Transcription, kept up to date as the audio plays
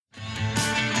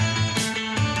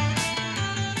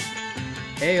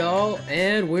Hey all,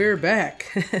 and we're back.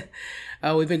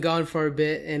 We've been gone for a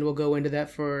bit, and we'll go into that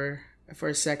for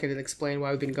a second and explain why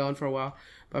we've been gone for a while.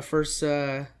 But first,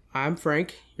 I'm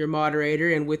Frank, your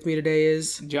moderator, and with me today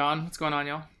is John. What's going on,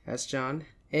 y'all? That's John.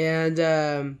 And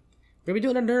we're going to be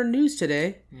doing our news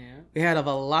today. Yeah. We had a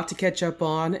lot to catch up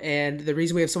on, and the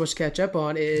reason we have so much to catch up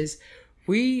on is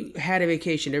we had a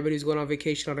vacation. Everybody was going on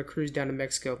vacation on a cruise down to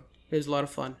Mexico. It was a lot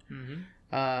of fun.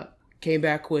 Mm-hmm. Came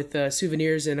back with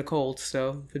souvenirs and a cold,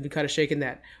 so we've been kind of shaking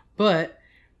that. But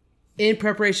in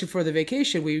preparation for the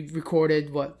vacation, we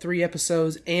recorded, 3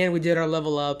 episodes, and we did our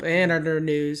level up and our nerd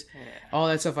news, all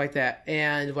that stuff like that.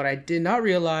 And what I did not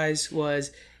realize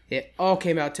was it all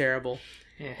came out terrible.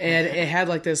 Yeah. And it had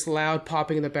like this loud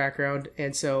popping in the background,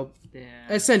 and so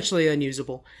essentially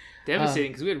unusable. Devastating,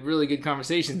 because we had really good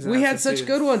conversations. We had such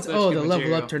good ones. Such the good level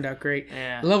material. up turned out great.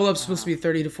 Yeah. The level up's supposed to be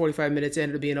 30 to 45 minutes,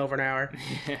 ended up being over an hour.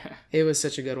 Yeah. It was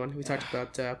such a good one. We talked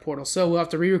about Portal. So we'll have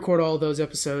to re-record all of those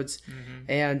episodes.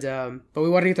 Mm-hmm. And but we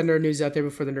want to get the nerd news out there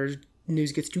before the nerd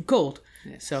news gets too cold.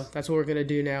 Yes. So that's what we're going to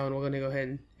do now, and we're going to go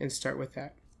ahead and start with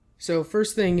that. So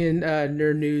first thing in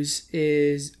nerd news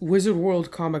is Wizard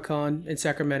World Comic-Con in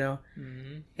Sacramento.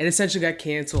 Mm-hmm. It essentially got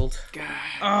canceled. God,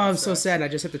 I'm so sad. I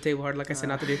just hit the table hard like I said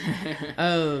not to do.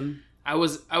 I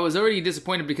was already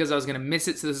disappointed because I was going to miss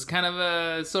it, so this is kind of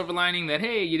a silver lining that,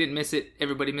 hey, you didn't miss it.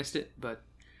 Everybody missed it, but...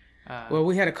 well,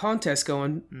 we had a contest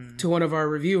going to one of our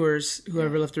reviewers,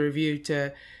 whoever left a review,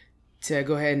 to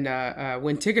go ahead and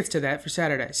win tickets to that for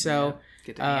Saturday. So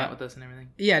get to hang out with us and everything.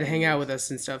 Yeah, to hang out with us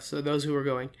and stuff. So those who were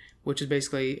going, which is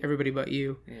basically everybody but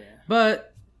you. Yeah.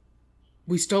 But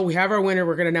we have our winner.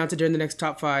 We're going to announce it during the next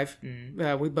top 5.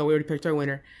 But we already picked our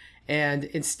winner. And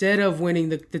instead of winning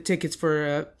the tickets for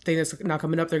a thing that's not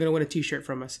coming up, they're going to win a T-shirt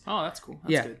from us. Oh, that's cool.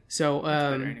 That's good. So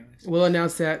we'll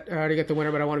announce that. I already got the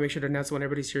winner, but I want to make sure to announce it when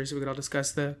everybody's here so we can all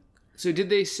discuss the... So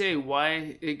did they say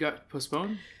why it got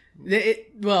postponed?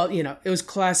 It was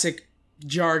classic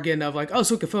jargon of like,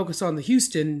 so we can focus on the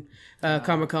Houston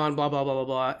Comic-Con, blah, blah, blah, blah,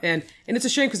 blah. And it's a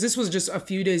shame because this was just a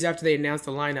few days after they announced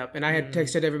the lineup. And I had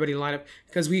texted everybody the lineup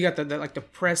because we got the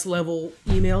press level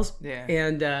emails. Yeah.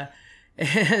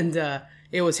 And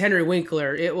it was Henry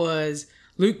Winkler. It was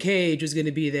Luke Cage was going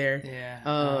to be there.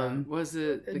 Yeah. Was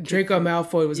it Draco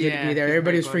Malfoy was going to be there.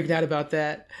 Everybody was freaking out about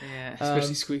that. Yeah,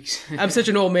 especially Squeaks. I'm such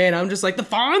an old man. I'm just like, the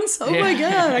Fonz? Oh my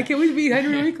god! I can't wait to meet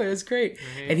Henry Winkler. That's great.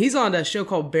 Right. And he's on a show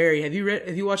called Barry. Have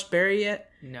you watched Barry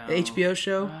yet? No. The HBO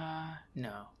show?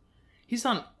 No. He's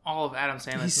on all of Adam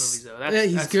Sandler's movies though.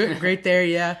 He's good, great there.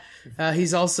 Yeah.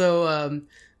 He's also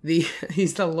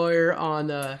he's the lawyer on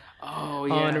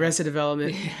Arrested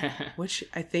Development, which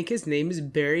I think his name is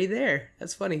Barry there.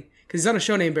 That's funny because he's on a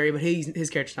show named Barry, but his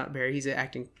character's not Barry. He's an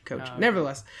acting coach.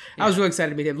 Nevertheless, I was really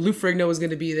excited to meet him. Lou Ferrigno was going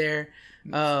to be there.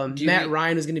 Matt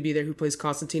Ryan was going to be there, who plays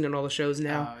Constantine on all the shows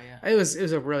now. Oh, yeah. It was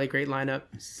a really great lineup.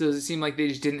 So does it seem like they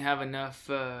just didn't have enough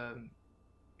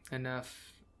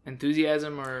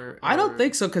enthusiasm, or I don't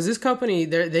think so, because this company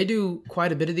they do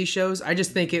quite a bit of these shows. I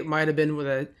just think it might have been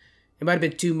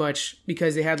too much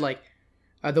because they had like.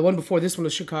 The one before this one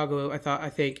was Chicago. I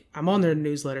think I'm on their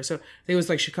newsletter, so I think it was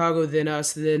like Chicago, then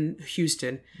us, then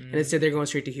Houston, and instead they're going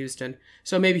straight to Houston.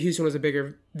 So maybe Houston was a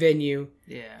bigger venue,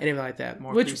 and everything like that.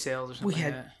 More pre-sales or something.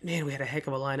 We had a heck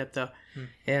of a lineup though,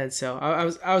 and so I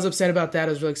was upset about that.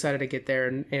 I was really excited to get there,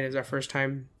 and it was our first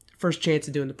chance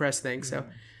of doing the press thing, so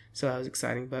that was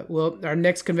exciting. But our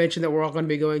next convention that we're all going to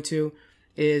be going to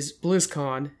is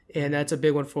BlizzCon, and that's a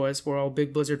big one for us. We're all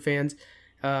big Blizzard fans.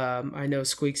 I know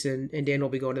Squeaks and Dan will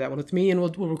be going to that one with me, and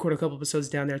we'll record a couple episodes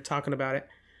down there talking about it.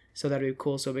 So that'll be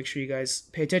cool. So make sure you guys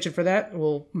pay attention for that.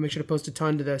 We'll make sure to post a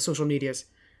ton to the social medias.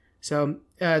 So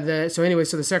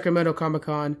the Sacramento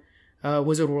Comic-Con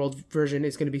Wizard World version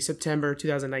is going to be September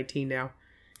 2019 now,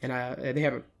 and they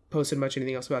haven't posted much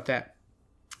anything else about that.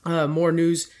 More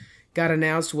news got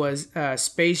announced was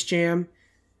Space Jam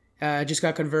just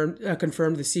got confirmed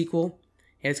the sequel,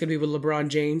 and it's going to be with LeBron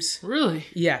James. Really?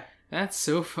 Yeah. That's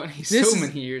so funny. So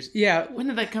many years. Yeah. When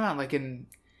did that come out? Like in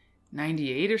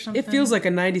 98 or something? It feels like a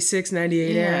 96,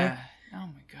 98 era. Oh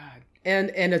my god.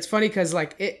 And it's funny because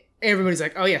everybody's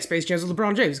like, oh yeah, Space Jam's with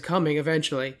LeBron James coming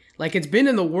eventually. Like it's been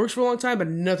in the works for a long time, but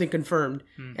nothing confirmed.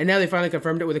 And now they finally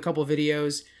confirmed it with a couple of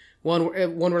videos. One where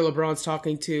LeBron's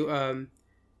talking to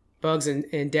Bugs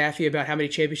and Daffy about how many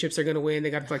championships they're going to win. They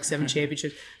got like 7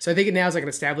 championships. So I think now it's like an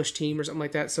established team or something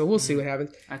like that. So we'll see what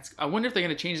happens. I wonder if they're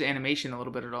going to change the animation a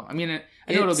little bit at all. I mean,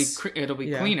 I know it'll be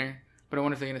cleaner, but I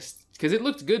wonder if they're going to... Because it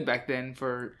looked good back then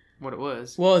for what it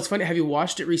was. Well, it's funny. Have you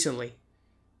watched it recently?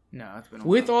 No, it's been a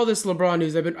while. With all this LeBron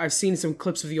news, I've seen some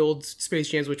clips of the old Space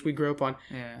Jams, which we grew up on.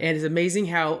 Yeah. And it's amazing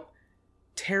how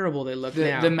terrible they look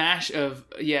now. The mash of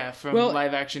from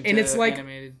live action to and it's like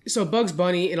animated. So Bugs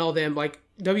Bunny and all them like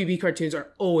WB cartoons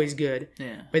are always good.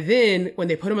 Yeah. But then when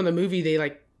they put them on the movie, they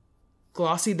like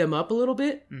glossied them up a little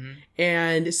bit,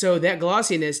 and so that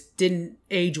glossiness didn't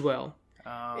age well.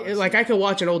 Like I could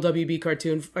watch an old WB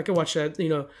cartoon. I could watch an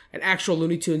actual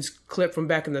Looney Tunes clip from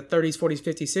back in the 30s, 40s,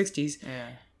 50s, 60s. Yeah.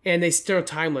 And they still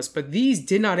timeless. But these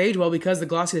did not age well because the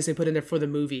glossiness they put in there for the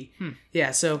movie.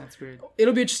 Yeah, so that's weird.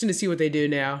 It'll be interesting to see what they do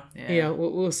now. Yeah.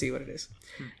 We'll see what it is.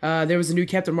 There was a new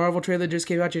Captain Marvel trailer that just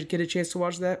came out. Did you get a chance to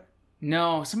watch that?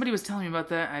 No, somebody was telling me about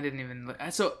that. I didn't even look.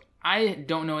 So I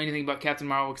don't know anything about Captain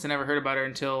Marvel because I never heard about her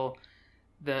until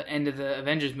the end of the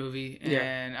Avengers movie.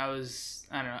 And I was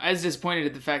disappointed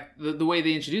at the fact, the way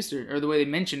they introduced her, or the way they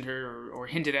mentioned her, or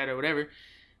hinted at her, or whatever.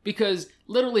 Because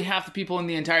literally half the people in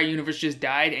the entire universe just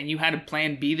died, and you had a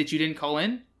plan B that you didn't call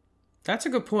in. That's a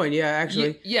good point. Yeah,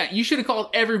 actually. Yeah, you should have called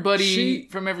everybody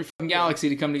from every fucking galaxy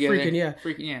to come together.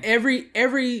 Freaking yeah.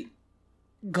 Every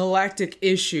galactic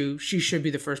issue, she should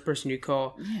be the first person you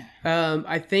call. Yeah.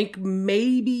 I think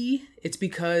maybe it's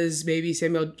because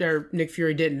Nick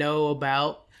Fury didn't know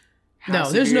about.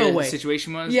 No, there's no way. The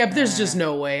situation was. Yeah, but there's just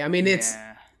no way. I mean, it's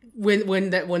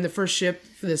when the first ship,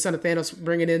 the son of Thanos,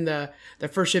 bringing in the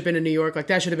first ship into New York, like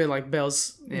that should have been like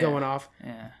bells going off.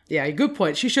 Yeah, good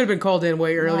point. She should have been called in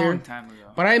way earlier. Long time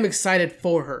ago. But I am excited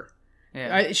for her.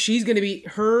 Yeah. She's going to be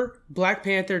her, Black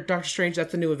Panther, Doctor Strange.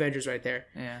 That's the new Avengers right there.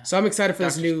 Yeah. So I'm excited for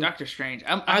this new Doctor Strange.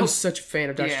 I'm such a fan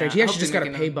of Doctor Strange. He actually just got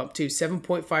a pay bump too,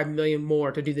 $7.5 million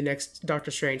more to do the next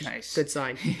Doctor Strange. Nice. Good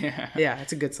sign. Yeah,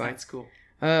 that's a good sign. That's cool.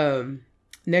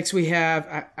 Next we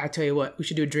have. I tell you what, we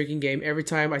should do a drinking game every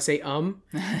time I say Oh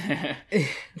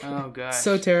gosh.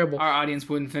 So terrible. Our audience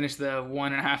wouldn't finish the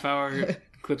 1.5 hour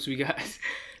clips we got.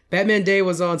 Batman Day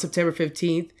was on September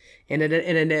 15th. And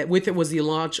with it was the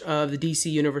launch of the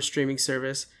DC Universe streaming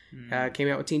service. Came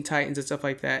out with Teen Titans and stuff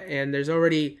like that. And there's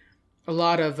already a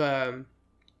lot of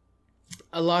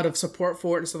support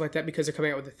for it and stuff like that because they're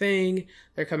coming out with The Thing.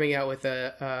 They're coming out with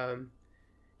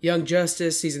Young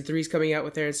Justice. Season 3 is coming out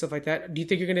with there and stuff like that. Do you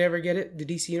think you're going to ever get it? The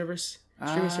DC Universe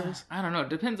streaming service? I don't know. It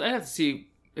depends. I have to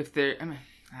see if they're...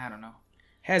 I don't know.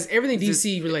 Has everything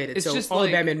DC related. It's so just all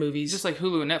like, the Batman movies. Just like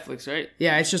Hulu and Netflix, right?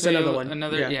 Yeah, it's just another one.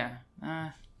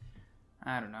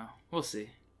 I don't know. We'll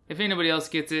see. If anybody else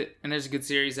gets it and there's a good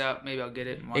series out, maybe I'll get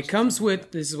it. And watch it comes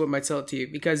with, this is what might sell it to you,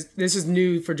 because this is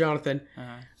new for Jonathan,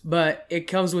 but it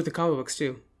comes with the comic books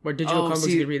too, where digital comic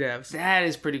books you can read it. That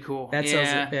is pretty cool. That sells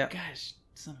it, yeah. Gosh,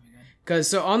 son of a gun. Because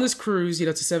so on this cruise,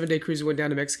 it's a 7-day cruise. We went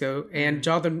down to Mexico, and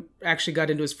Jonathan actually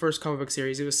got into his first comic book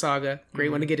series. It was Saga.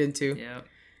 Great one to get into. Yeah.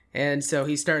 And so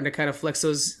he's starting to kind of flex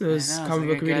those comic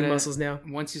book reading muscles now.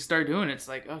 Once you start doing it, it's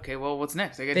like, okay, well, what's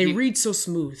next? They read so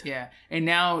smooth. Yeah. And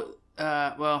now,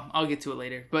 I'll get to it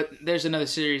later. But there's another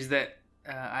series that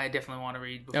I definitely want to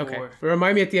read before. Okay.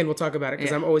 Remind me at the end. We'll talk about it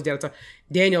because I'm always down to talk.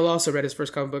 Daniel also read his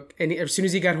first comic book. And as soon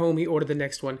as he got home, he ordered the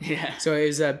next one. Yeah. So it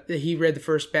was, he read the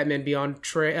first Batman Beyond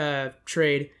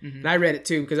trade. And I read it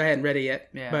too because I hadn't read it yet.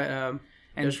 Yeah. But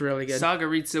it was really good. Saga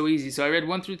reads so easy. So I read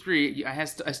 1 through 3. I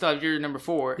still have your number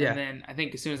 4. Yeah. And then I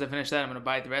think as soon as I finish that, I'm going to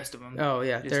buy the rest of them. Oh,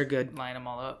 yeah. They're good. Line them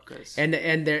all up.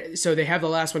 So they have the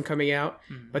last one coming out,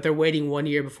 but they're waiting 1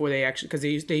 year before they actually, because they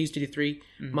used to do 3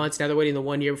 months. Now they're waiting the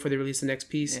 1 year before they release the next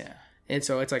piece. Yeah. And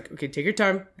so it's like, okay, take your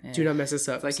time. Yeah. Do not mess this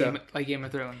up. It's like Game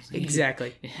of Thrones.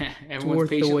 Exactly. Yeah. Everyone's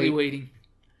patiently waiting.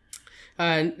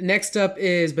 Next up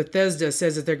is Bethesda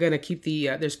says that they're going to keep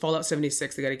there's Fallout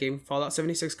 76. They got a game, Fallout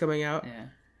 76, coming out.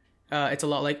 Yeah. It's a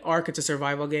lot like Ark. It's a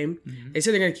survival game. They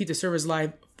said they're going to keep the servers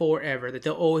live forever, that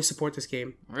they'll always support this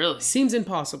game. Really? Seems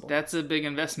impossible. That's a big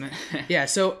investment. Yeah,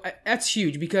 so that's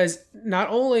huge because not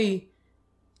only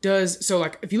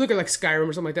if you look at like Skyrim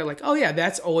or something like that, like, oh yeah,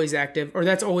 that's always active or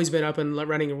that's always been up and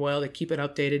running well. They keep it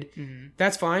updated.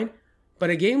 That's fine. But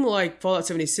a game like Fallout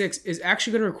 76 is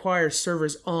actually going to require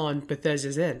servers on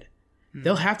Bethesda's end.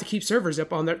 They'll have to keep servers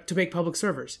up on there to make public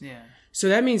servers. Yeah. So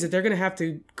that means that they're going to have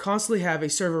to constantly have a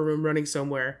server room running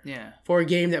somewhere for a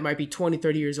game that might be 20,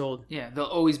 30 years old. Yeah, they'll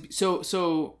always be.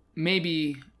 So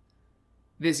maybe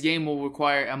this game will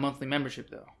require a monthly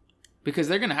membership, though. Because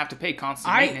they're going to have to pay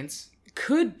constant maintenance.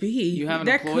 Could be. You have an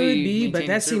employee but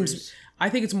that servers. Seems... I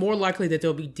think it's more likely that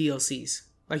there'll be DLCs.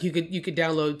 Like you could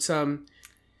download some...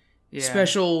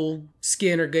 special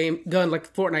skin or gun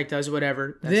like Fortnite does or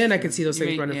whatever. That's true. I could see those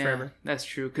things running forever. That's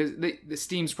true because the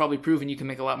Steam's probably proven you can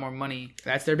make a lot more money.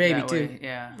 That's their baby too.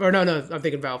 Yeah. Or no, I'm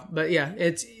thinking Valve. But yeah,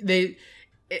 it's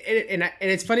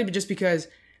funny just because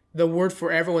the word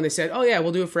forever, when they said, "Oh yeah,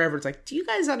 we'll do it forever," it's like, do you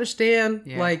guys understand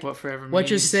like what forever what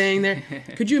you're means? saying there?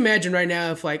 Could you imagine right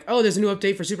now if like, oh, there's a new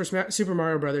update for Super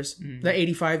Mario Brothers, the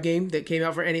 85 game that came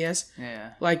out for NES?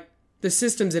 Yeah. Like the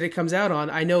systems that it comes out on,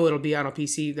 I know it'll be out on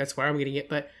PC. That's why I'm getting it,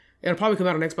 but it'll probably come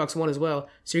out on Xbox One as well.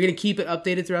 So you're gonna keep it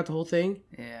updated throughout the whole thing.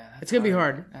 Yeah. It's gonna be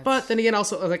hard. But then again,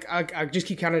 also like I just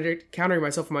keep countering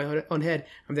myself in my own head.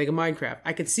 I'm thinking Minecraft.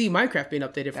 I could see Minecraft being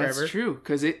updated forever. That's true,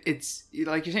 because it's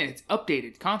like you're saying, it's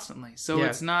updated constantly. So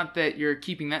it's not that you're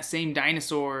keeping that same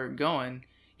dinosaur going.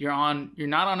 You're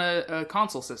not on a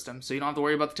console system, so you don't have to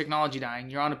worry about the technology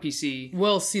dying. You're on a PC.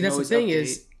 Well, see, that's the thing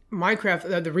is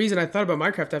Minecraft. The reason I thought about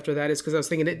Minecraft after that is because I was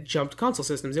thinking it jumped console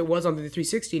systems. It was on the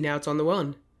 360. Now it's on the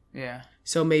One. Yeah.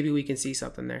 So maybe we can see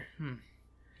something there.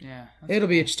 Yeah. It'll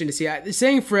be interesting to see.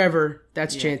 Saying forever,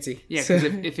 that's chancy. Yeah, because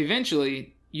if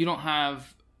eventually you don't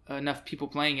have enough people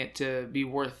playing it to be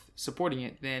worth supporting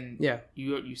it, then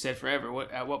you said forever.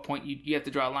 At what point you have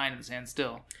to draw a line in the sand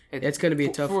still? It's going to be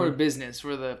a tough for one. a business,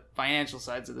 for the financial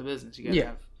sides of the business. You gotta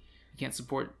you can't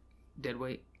support dead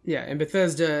weight. Yeah, and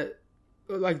Bethesda,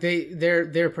 like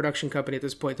they're a production company at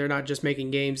this point. They're not just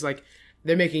making games. Like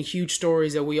they're making huge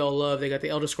stories that we all love. They got the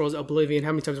Elder Scrolls Oblivion.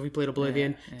 How many times have we played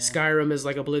Oblivion? Yeah. Skyrim is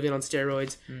like Oblivion on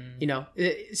steroids. You know,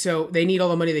 so they need all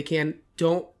the money they can.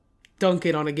 Don't dunk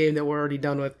it on a game that we're already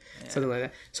done with. Something like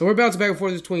that. So we're bouncing back and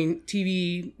forth between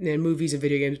TV and movies and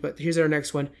video games. But here's our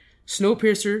next one.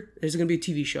 Snowpiercer. There's going to be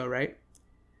a TV show, right?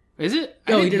 Is it?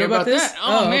 Oh, you didn't know about this? That?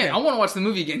 Oh, man. Okay. I want to watch the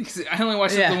movie again because I only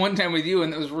watched it the one time with you,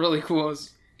 and it was really cool.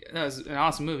 That was an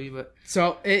awesome movie. But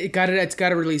so it's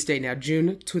got a release date now,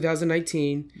 June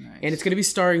 2019, and it's going to be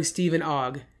starring Stephen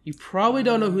Ogg. You probably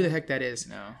don't know who the heck that is.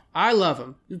 No. I love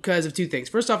him because of two things.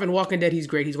 First off, in Walking Dead, he's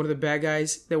great. He's one of the bad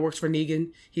guys that works for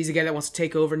Negan. He's the guy that wants to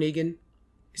take over Negan.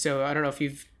 So I don't know if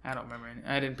you've... I don't remember.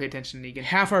 I didn't pay attention to Negan.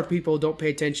 Half our people don't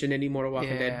pay attention anymore to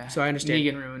Walking Dead, so I understand.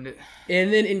 Negan ruined it.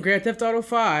 And then in Grand Theft Auto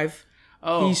 5,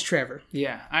 he's Trevor.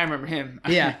 Yeah, I remember him.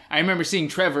 Yeah. I remember seeing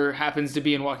Trevor happens to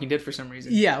be in Walking Dead for some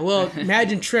reason. Yeah, well,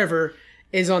 imagine Trevor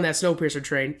is on that Snowpiercer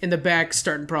train in the back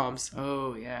starting problems.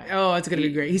 Oh, yeah. Oh, it's going to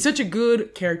be great. He's such a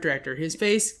good character actor. His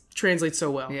face translates so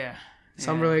well. Yeah.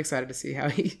 So I'm really excited to see how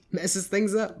he messes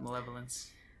things up. Malevolence.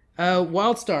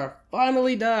 WildStar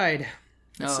finally died.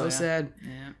 It's so sad.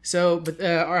 Yeah. So, but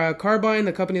our Carbine,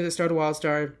 the company that started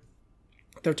WildStar,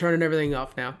 they're turning everything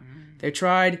off now. They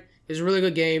tried. It was a really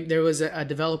good game. There was a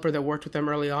developer that worked with them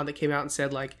early on that came out and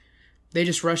said, like, they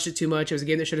just rushed it too much. It was a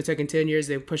game that should have taken 10 years.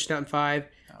 They pushed it out in 5,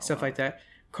 stuff like that.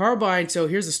 Carbine, so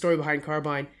here's the story behind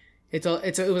Carbine. It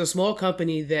was a small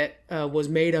company that was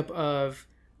made up of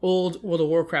old World of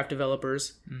Warcraft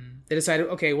developers. They decided,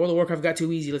 okay, World of Warcraft got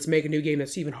too easy. Let's make a new game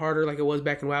that's even harder like it was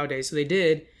back in WoW days. So they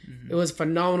did. It was a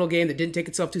phenomenal game that didn't take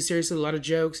itself too seriously. A lot of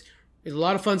jokes. It was a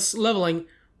lot of fun leveling.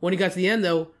 When it got to the end,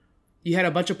 though, you had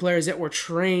a bunch of players that were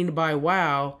trained by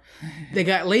WoW. They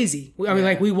got lazy. I mean,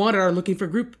 like, we wanted our looking for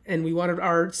group, and we wanted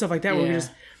our stuff like that. Where we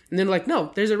just, and then like,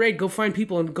 no, there's a raid. Go find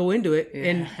people and go into it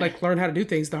and like learn how to do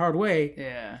things the hard way.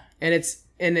 Yeah. And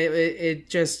it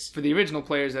just for the original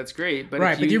players, that's great. But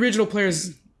but the original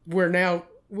players were now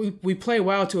we play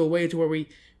WoW to a way to where we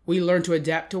learn to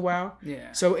adapt to WoW.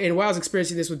 Yeah. So in WoW's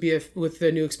experiencing this would be with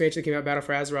the new expansion that came out, Battle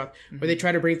for Azeroth, where they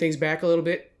try to bring things back a little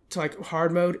bit to like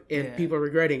hard mode, and people are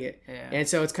regretting it. Yeah. And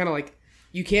so it's kind of like,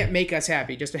 you can't make us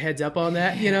happy. Just a heads up on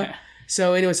that, you know.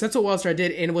 So anyways, that's what WildStar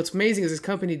did. And what's amazing is this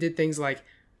company did things like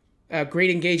great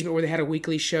engagement, where they had a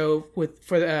weekly show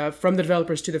from the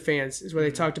developers to the fans, is where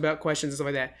they talked about questions and stuff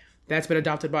like that. That's been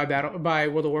adopted by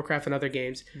World of Warcraft and other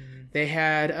games. They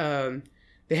had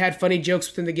funny jokes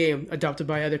within the game adopted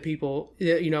by other people.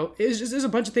 You know, there's a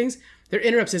bunch of things. Their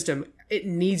interrupt system, it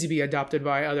needs to be adopted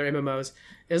by other MMOs.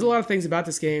 There's a lot of things about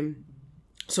this game.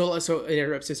 So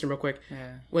interrupt system real quick.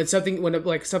 Yeah. When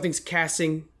something's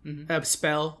casting a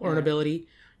spell or an ability,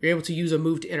 you're able to use a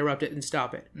move to interrupt it and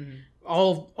stop it.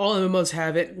 All MMOs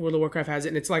have it. World of Warcraft has it,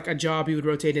 and it's like a job you would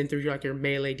rotate in through your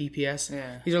melee DPS.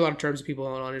 Yeah. These are a lot of terms that people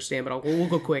don't understand, but we'll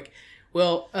go quick.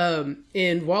 Well,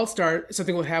 in WildStar,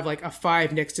 something would have like a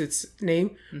 5 next to its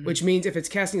name, which means if it's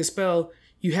casting a spell,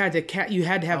 you had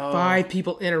to have 5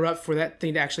 people interrupt for that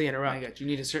thing to actually interrupt. I got you.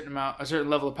 You need a certain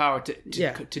level of power to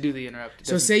do the interrupt.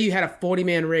 So say you had a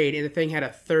 40-man raid and the thing had a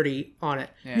 30 on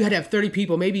it. Yeah. You had to have 30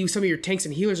 people. Maybe some of your tanks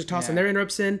and healers are tossing their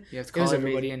interrupts in. You have to call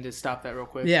everybody in to stop that real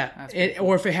quick. Yeah.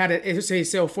 Or if it had a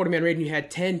 40-man raid and you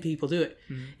had 10 people do it,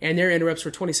 and their interrupts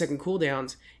were 20-second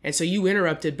cooldowns, and so you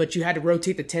interrupted, but you had to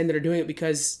rotate the 10 that are doing it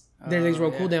because their things were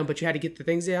on cooldown, but you had to get the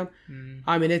things down.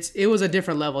 I mean, it was a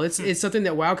different level. It's something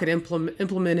that WoW could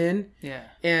implement in,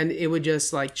 and it would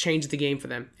just like change the game for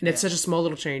them. And it's such a small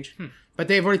little change. But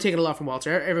they've already taken a lot from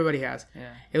Walter. Everybody has.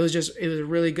 Yeah. It was a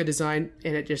really good design,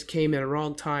 and it just came in a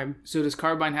wrong time. So does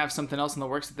Carbine have something else in the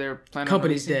works that they're planning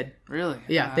Company's on releasing? dead. Really?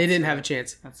 Yeah, they didn't have a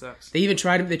chance. That sucks. They even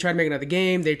tried to make another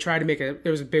game. They tried to make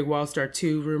there was a big WildStar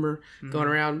 2 rumor going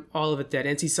around. All of it dead.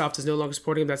 NCSoft is no longer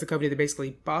supporting them. That's the company that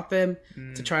basically bought them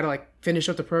to try to like finish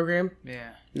up the program.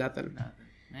 Yeah. Nothing.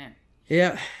 Man.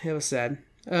 Yeah, it was sad.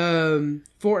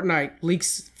 Fortnite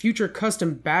leaks future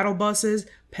custom battle buses,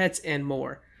 pets, and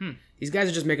more. These guys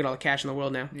are just making all the cash in the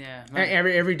world now. Yeah.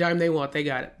 Every dime they want, they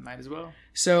got it. Might as well.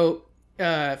 So,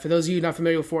 for those of you not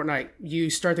familiar with Fortnite, you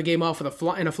start the game off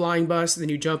with in a flying bus, then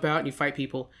you jump out and you fight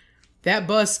people. That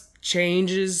bus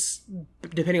changes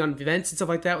depending on events and stuff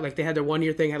like that. Like they had their 1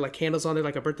 year thing, had like candles on there,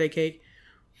 like a birthday cake.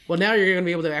 Well, now you're going to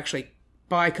be able to actually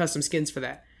buy custom skins for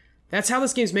that. That's how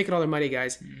this game's making all their money,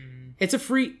 guys. It's a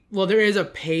free... Well, there is a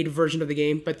paid version of the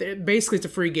game, but basically it's a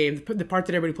free game. The part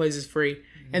that everybody plays is free.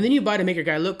 And then you buy to make your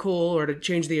guy look cool or to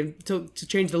change to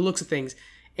change the looks of things.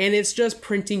 And it's just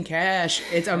printing cash.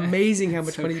 It's amazing how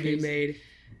much money is being made.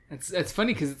 It's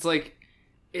funny because it's like...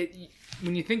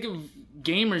 when you think of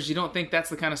gamers, you don't think that's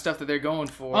the kind of stuff that they're going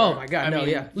for. Oh my god,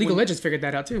 yeah. League of Legends figured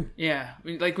that out too. Yeah.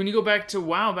 Like when you go back to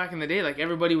WoW back in the day, like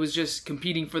everybody was just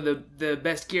competing for the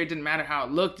best gear. It didn't matter how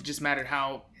it looked. It just mattered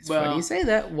how... It's funny you say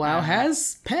that. WoW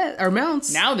has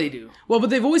mounts. Now they do. Well, but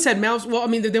they've always had mounts. Well, I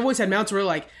mean, they've always had mounts where,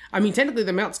 like, I mean, technically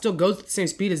the mount still goes at the same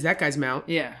speed as that guy's mount.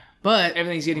 Yeah. But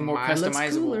everything's getting more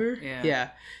customizable. Yeah.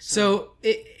 So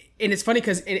and it's funny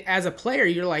because as a player,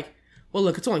 you're like, well,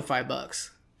 look, it's only $5.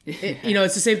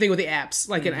 It's the same thing with the apps.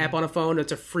 Like an app on a phone,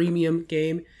 it's a freemium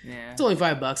game. Yeah. It's only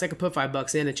 $5. I could put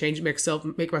 $5 in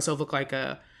and make myself look like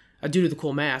a dude with a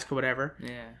cool mask or whatever.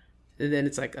 Yeah. And then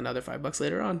it's like another $5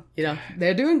 later on.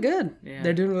 They're doing good. Yeah.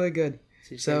 They're doing really good.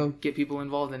 So get people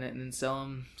involved in it and then sell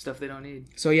them stuff they don't need.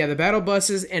 So yeah, the battle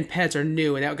buses and pets are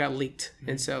new and that got leaked.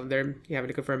 And so they're having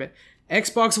to confirm it.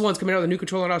 Xbox One's coming out with a new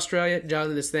controller in Australia.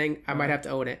 Jonathan, this thing, I might have to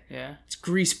own it. Yeah. It's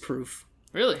grease proof.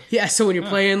 Really? Yeah, so when you're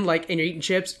playing, like, and you're eating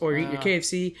chips, or you're eating your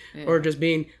KFC, or just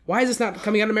being, why is this not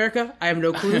coming out in America? I have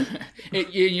no clue.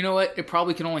 You know what? It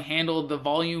probably can only handle the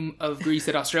volume of grease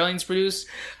that Australians produce.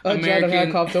 Don't make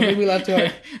me laugh too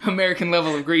hard. American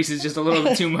level of grease is just a little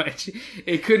bit too much.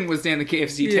 It couldn't withstand the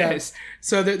KFC test.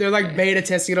 So they're like beta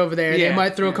testing it over there. They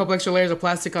might throw a couple extra layers of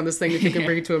plastic on this thing if they can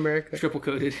bring it to America. Triple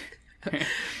coated.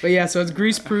 But yeah, so it's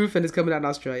grease proof and it's coming out in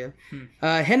Australia.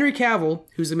 Henry Cavill,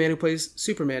 who's the man who plays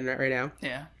Superman right now.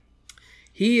 Yeah.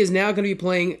 He is now going to be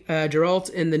playing Geralt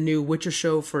in the new Witcher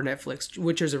show for Netflix.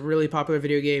 Witcher's a really popular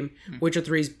video game. Witcher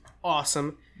 3 is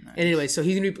awesome. Nice. And anyway, so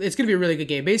it's going to be a really good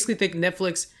game. Basically, think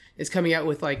Netflix is coming out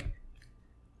with like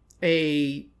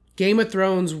a Game of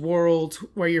Thrones world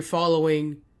where you're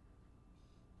following,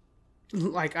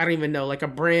 like, I don't even know, like a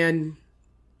brand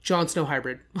Jon Snow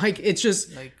hybrid. Like, it's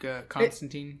just... Like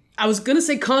Constantine? I was going to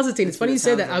say Constantine. It's funny you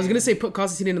say that. I was going to say put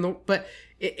Constantine in the... But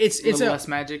it's a little less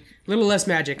magic? Little less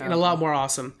magic and a lot more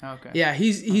awesome. Okay. Yeah,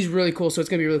 he's really cool, so it's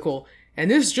going to be really cool.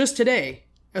 And this is just today.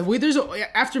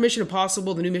 After Mission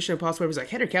Impossible, the new Mission Impossible, it was like,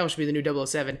 Henry Cavill should be the new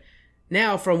 007.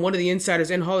 Now, from one of the insiders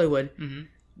in Hollywood,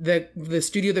 the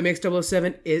studio that makes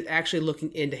 007 is actually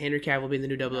looking into Henry Cavill being the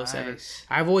new 007. Nice.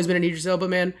 I've always been an Idris Elba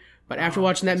man, but after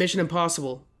watching that Mission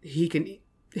Impossible,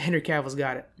 Henry Cavill's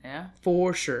got it. Yeah?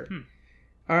 For sure.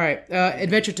 All right.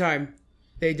 Adventure Time.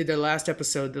 They did their last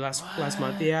episode last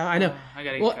month. Yeah, I know. I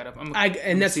gotta get caught up.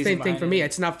 And that's the same thing for me.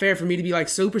 It's not fair for me to be like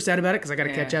super sad about it because I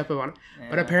gotta catch up on it. Yeah.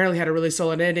 But apparently had a really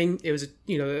solid ending. It was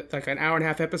like an hour and a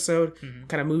half episode,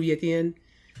 kind of movie at the end.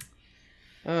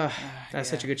 That's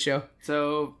such a good show.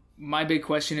 So my big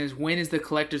question is, when is the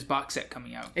collector's box set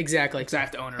coming out? Exactly. Because I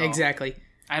have to own it all. Exactly.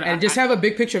 And just have a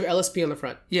big picture of LSP on the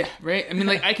front. Yeah, right? I mean,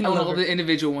 like, I can own all the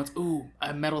individual ones. Ooh,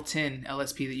 a metal tin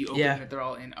LSP that you open and they're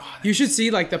all in. Oh, you should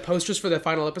see, like, the posters for the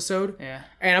final episode. Yeah.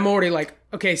 And I'm already like,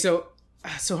 okay, so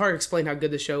hard to explain how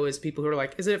good the show is. People who are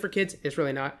like, is it for kids? It's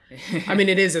really not. I mean,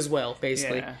 it is as well,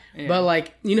 basically. Yeah. But,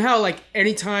 like, you know how, like,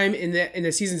 anytime in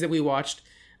the seasons that we watched,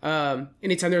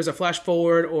 anytime there was a flash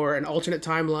forward or an alternate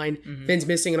timeline, Finn's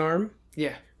missing an arm?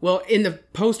 Yeah. Well, in the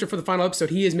poster for the final episode,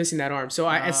 he is missing that arm. So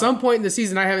at some point in the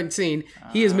season I haven't seen,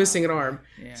 he is missing an arm.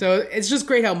 Yeah. So it's just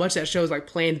great how much that show's like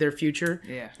planned their future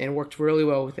and worked really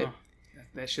well with it.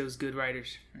 That shows good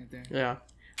writers right there. Yeah. All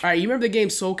right, you remember the game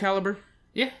Soul Calibur?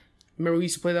 Yeah. Remember we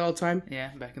used to play that all the time?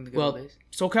 Yeah, back in the good old days.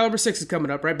 Soul Calibur 6 is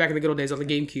coming up, right back in the good old days on the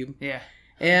GameCube. Yeah.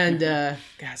 And, God,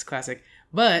 it's classic.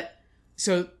 But,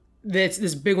 so...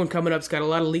 this big one coming up. It's got a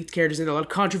lot of leaked characters in it, a lot of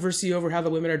controversy over how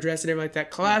the women are dressed and everything like that.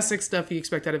 Classic stuff you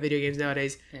expect out of video games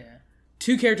nowadays. Yeah.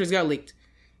 2 characters got leaked.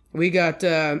 We got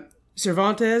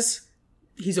Cervantes.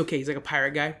 he's okay. He's like a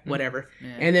pirate guy, whatever. Yeah.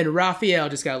 And then Raphael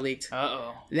just got leaked.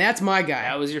 Uh-oh. That's my guy.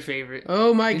 That was your favorite.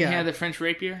 Oh my Didn't god. he have the French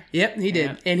rapier? Yep, he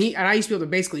did. Yeah. And I used to be able to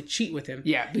basically cheat with him.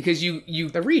 Yeah, because you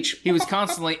The reach. he was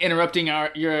constantly interrupting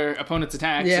your opponent's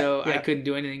attack, Yeah, so yeah. I couldn't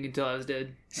do anything until I was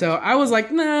dead. So I was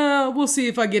like, nah, we'll see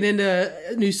if I get into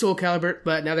new Soul Calibur.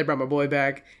 But now they brought my boy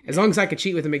back. As long as I can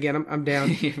cheat with him again, I'm down.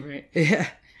 Right. Yeah.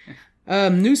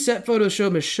 New set photos show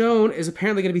Michonne is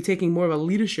apparently going to be taking more of a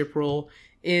leadership role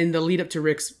in the lead up to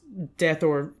Rick's death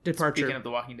or departure. Speaking of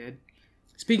The Walking Dead.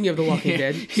 Speaking of The Walking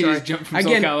Dead, He sorry. just jumped from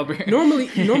Again, Soul Calibur.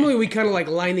 normally we kind of like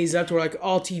line these up to where like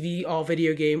all TV, all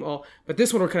video game, but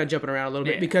this one we're kind of jumping around a little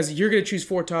bit Yeah. because you're going to choose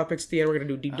 4 topics at the end. We're going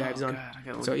to do deep dives on. God, I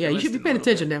gotta look So at yeah, the you should list be a paying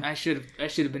little attention bit. now. I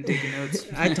should have been taking notes.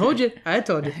 I told you.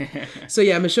 So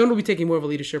yeah, Michonne will be taking more of a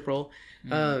leadership role.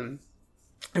 Mm-hmm.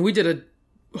 And we did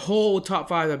a whole top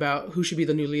 5 about who should be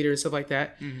the new leader and stuff like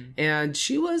that. Mm-hmm. And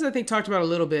she was, I think, talked about it a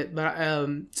little bit. But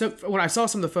so when I saw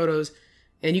some of the photos,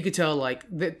 and you could tell like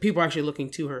that people are actually looking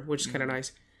to her, which is kind of Mm-hmm.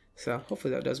 nice. So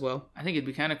hopefully that does well. I think it'd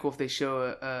be kind of cool if they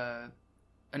show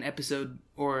an episode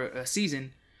or a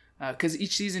season, because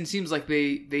each season seems like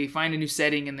they find a new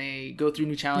setting and they go through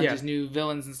new challenges, new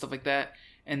villains and stuff like that,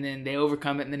 and then they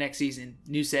overcome it in the next season.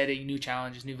 New setting, new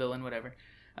challenges, new villain, whatever.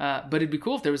 But it'd be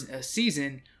cool if there was a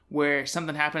season where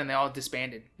something happened and they all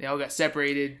disbanded. They all got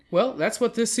separated. Well, that's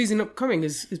what this season upcoming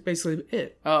is basically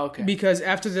it. Oh, okay. Because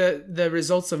after the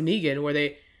results of Negan, where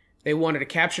they wanted to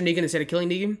capture Negan instead of killing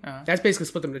Negan, that's basically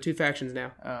split them into 2 factions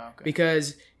now. Oh, okay.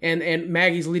 Because and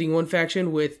Maggie's leading one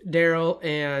faction with Daryl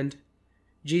and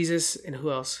Jesus and who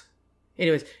else?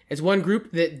 Anyways, it's one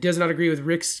group that does not agree with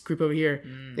Rick's group over here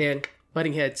and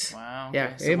butting heads. Wow. Yeah,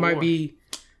 okay. it Civil might War. be.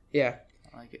 Yeah.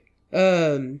 I like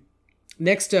it.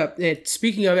 Next up,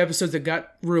 speaking of episodes that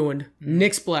got ruined,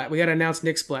 Nick Splat. We got to announce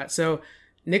Nick Splat. So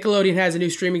Nickelodeon has a new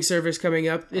streaming service coming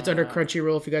up. It's under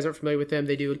Crunchyroll. If you guys aren't familiar with them,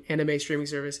 they do an anime streaming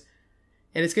service.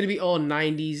 And it's going to be all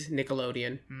 90s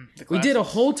Nickelodeon. We did a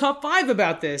whole top 5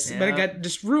 about this, but it got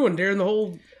just ruined during the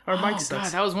whole... Our mic God,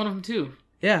 sucks. that was one of them too.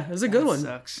 Yeah, it was a good one.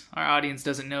 Sucks. Our audience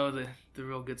doesn't know the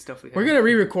real good stuff we have. We're going to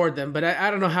re-record them, but I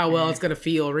don't know how well it's going to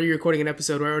feel re-recording an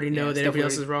episode where I already know that stuff everybody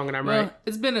else already- is wrong and I'm Well, right.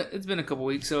 it's been a couple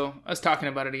weeks, so us talking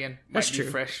about it again might That's be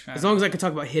true. fresh. As long as I can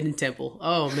talk about Hidden Temple.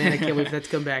 Oh, man, I can't wait for that to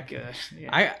come back. Gosh,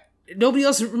 yeah. Nobody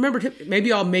else remembered him.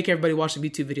 Maybe I'll make everybody watch the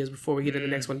YouTube videos before we get to the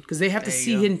next one because they have to There you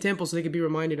see go. Hidden Temple so they can be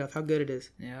reminded of how good it is.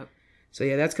 Yep. So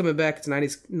yeah, that's coming back. It's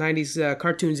 90s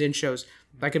cartoons and shows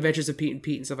like Adventures of Pete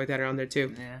and stuff like that are on there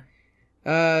too.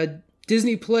 Yeah.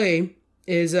 Disney Play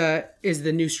is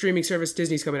the new streaming service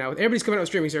Disney's coming out with. Everybody's coming out with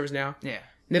streaming service now. Yeah.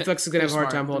 Netflix is gonna have a hard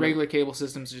time The holding. regular cable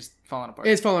system's just falling apart.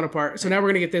 It's falling apart. So now we're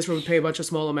gonna get this where we pay a bunch of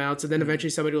small amounts, and then eventually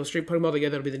somebody will put them all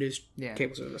together. It'll be the new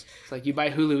cable service, It's like you buy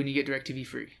Hulu and you get DirecTV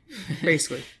free.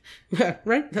 basically.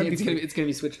 Right? That'd be It's gonna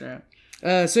be switched around.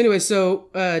 So anyway,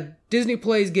 Disney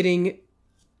Play is getting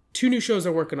 2 new shows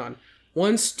they're working on.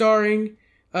 One starring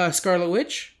Scarlet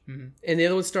Witch, and the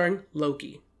other one starring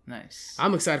Loki. Nice.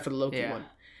 I'm excited for the Loki Yeah. one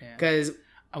Yeah. because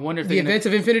I wonder if the they're gonna, events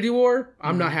of Infinity War,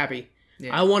 I'm not happy.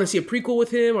 Yeah. I want to see a prequel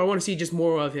with him, or I want to see just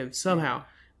more of him somehow.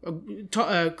 Is it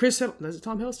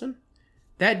Tom Hiddleston?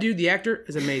 That dude, the actor,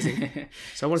 is amazing.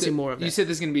 So I want to see more of that. You said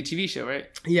this is gonna be a TV show, right?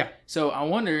 Yeah. So I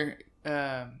wonder,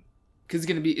 because it's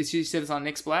gonna be. You said it's on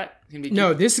Nick Splat. It's gonna be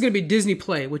No, this is going to be Disney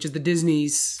Play, which is the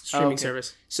Disney's streaming okay.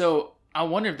 service. So I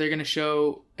wonder if they're going to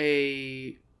show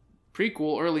a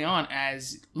prequel early on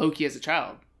as Loki as a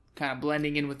child, kind of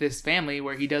blending in with this family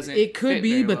where he doesn't. It could fit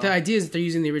be, very but well. the idea is that they're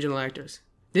using the original actors.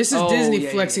 This is Oh, Disney yeah,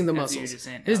 flexing yeah. the That's what you're muscles. just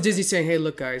saying. This is Okay. Disney saying, "Hey,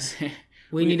 look, guys,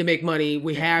 we need to make money.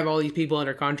 We have all these people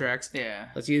under contracts. Yeah,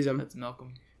 Let's use them." that's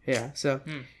Malcolm. Yeah. So,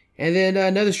 and then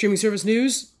another streaming service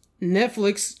news: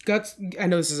 Netflix got. I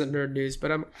know this isn't nerd news, but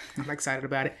I'm excited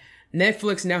about it.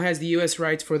 Netflix now has the U.S.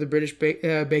 rights for the British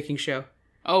baking show.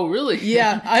 Oh, really?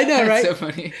 Yeah, I know, right? That's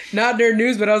so funny. Not nerd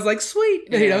news, but I was like, sweet,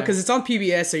 you know, Yeah. because it's on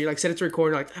PBS, so you're like, set it to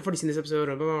record, like, I've already seen this episode,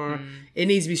 blah, blah, blah. It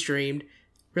needs to be streamed.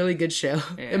 Really good show.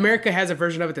 Yeah. America has a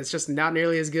version of it that's just not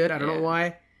nearly as good. I don't know Yeah.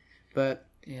 why, but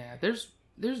Yeah, there's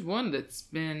one that's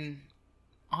been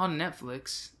on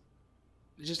Netflix,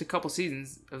 just a couple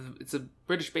seasons of. It's a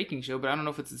British baking show, but I don't know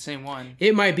if it's the same one.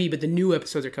 it might be. But the new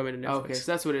episodes are coming to Netflix. Okay,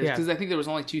 so that's what it is. Yeah. Because I think there was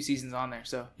only 2 seasons on there.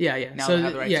 So Yeah. Now So they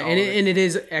have the rights yeah, to all and of it. and it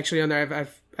is actually on there.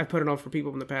 I've put it on for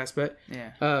people in the past, but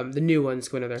yeah, the new one's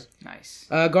going to there. nice.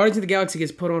 Guardians of the Galaxy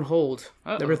gets put on hold.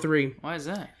 Uh-oh. Number 3. Why is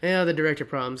that? Yeah, the director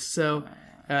problems. So,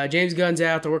 James Gunn's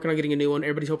out. They're working on getting a new one.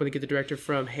 Everybody's hoping to get the director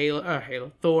from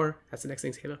Thor. That's the next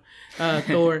thing's Halo.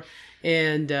 Thor.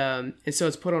 And so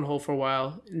it's put on hold for a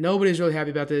while. Nobody's really happy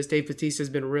about this. Dave Bautista's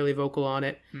been really vocal on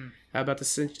it about the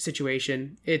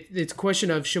situation. It's a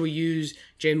question of should we use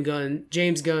James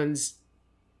Gunn's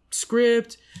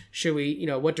script? Should we,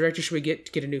 what director should we get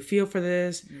to get a new feel for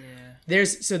this? Yeah.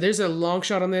 There's a long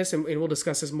shot on this, and we'll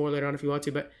discuss this more later on if you want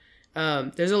to, but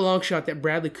there's a long shot that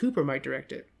Bradley Cooper might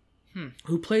direct it,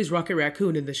 who plays Rocket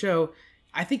Raccoon in the show.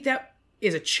 I think that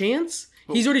is a chance.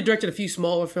 He's already directed a few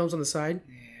smaller films on the side.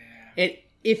 Yeah. And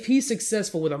if he's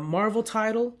successful with a Marvel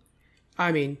title,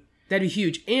 I mean, that'd be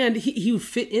huge. And he would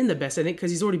fit in the best, I think,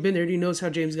 because he's already been there and he knows how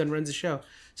James Gunn runs the show.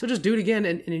 So just do it again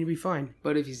and you'll be fine.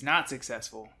 But if he's not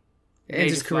successful,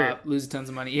 ends his career, lose tons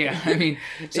of money. Yeah, I mean,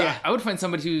 so yeah. I would find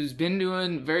somebody who's been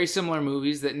doing very similar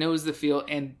movies that knows the feel,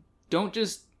 and don't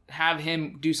just have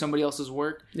him do somebody else's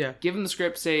work. Yeah. Give him the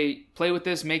script, say, play with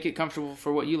this, make it comfortable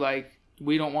for what you like.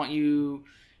 We don't want you,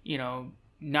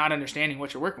 not understanding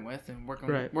what you're working with and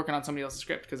working on somebody else's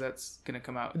script, because that's going to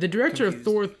come out. The director confused.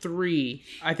 of Thor 3,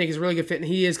 I think, is a really good fit, and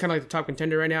he is kind of like the top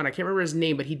contender right now, and I can't remember his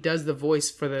name, but he does the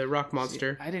voice for the rock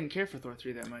monster. See, I didn't care for Thor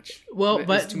 3 that much. Well,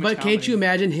 but can't you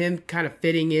imagine him kind of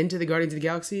fitting into the Guardians of the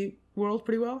Galaxy world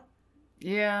pretty well?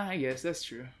 Yeah, I guess that's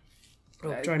true.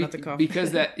 Oh, try not to cough.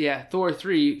 Because Thor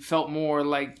 3 felt more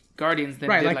like Guardians than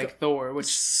did like Thor,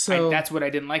 which that's what I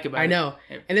didn't like about it. I know.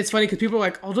 And it's funny because people are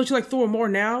like, oh, don't you like Thor more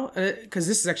now? Because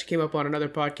this actually came up on another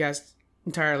podcast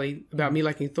entirely about me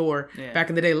liking Thor back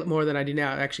in the day more than I do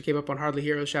now. It actually came up on Hardly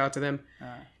Heroes. Shout out to them.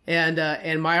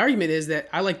 And my argument is that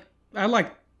I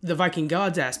like the Viking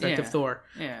gods aspect of Thor.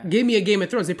 Yeah. Give me a Game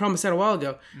of Thrones. They promised that a while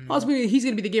ago. Mm-hmm. He's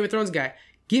going to be the Game of Thrones guy.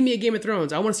 Give me a Game of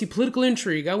Thrones. I want to see political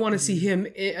intrigue. I want to see him,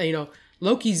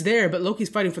 Loki's there, but Loki's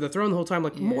fighting for the throne the whole time.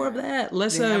 Like, more of that,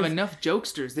 less of... They have enough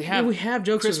jokesters. We have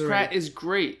jokesters. Chris Pratt is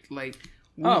great. Like,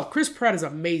 Chris Pratt is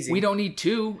amazing. We don't need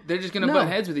two. They're just going to butt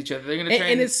heads with each other. They're going to try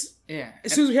and it's... Yeah.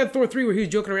 As soon as we had Thor 3 where he was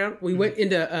joking around, we went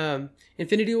into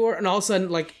Infinity War, and all of a sudden,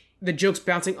 like, the joke's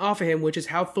bouncing off of him, which is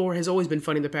how Thor has always been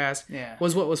funny in the past,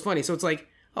 was what was funny. So it's like,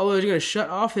 oh, they're going to shut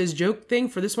off his joke thing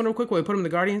for this one real quick while we put him in the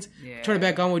Guardians? Yeah. Turn it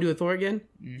back on when we do a Thor again?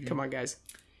 Mm-hmm. Come on, guys.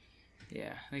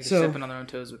 Yeah, I think they're stepping on their own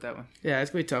toes with that one. Yeah,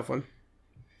 it's going to be a tough one.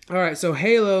 All right, so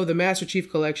Halo, the Master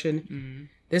Chief Collection. Mm-hmm.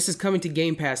 This is coming to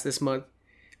Game Pass this month.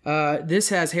 This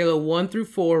has Halo 1 through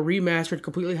 4 remastered,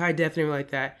 completely high def and everything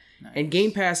like that. Nice. And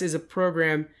Game Pass is a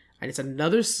program, and it's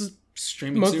another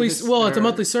streaming monthly service? Well, it's a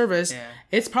monthly service. Yeah.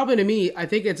 It's probably, to me, I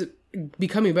think it's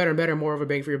becoming better and better, more of a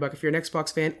bang for your buck if you're an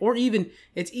Xbox fan, or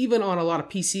it's even on a lot of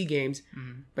PC games.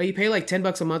 Mm-hmm. But you pay like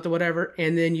 $10 a month or whatever,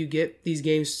 and then you get these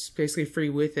games basically free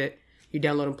with it. You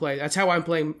download and play. That's how I'm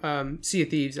playing Sea of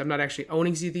Thieves. I'm not actually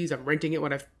owning Sea of Thieves. I'm renting it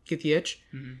when I get the itch.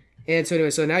 Mm-hmm. And so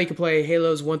anyway, so now you can play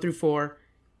Halos 1 through 4.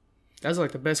 Those are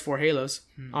like the best 4 Halos.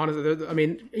 Mm-hmm. Honestly, I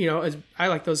mean, I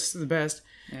like those the best.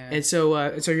 Yeah. And so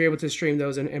you're able to stream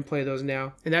those and play those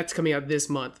now. And that's coming out this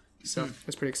month. So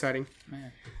that's pretty exciting.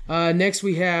 Man. Next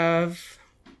we have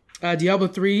Diablo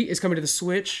 3 is coming to the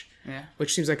Switch,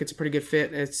 which seems like it's a pretty good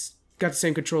fit. It's got the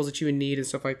same controls that you would need and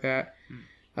stuff like that.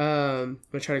 I'm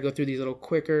going to try to go through these a little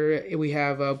quicker. We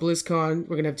have BlizzCon.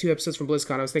 We're going to have 2 episodes from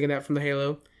BlizzCon. I was thinking that from the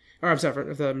Halo. Or I'm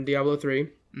sorry, from Diablo 3.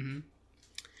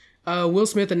 Mm-hmm. Will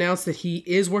Smith announced that he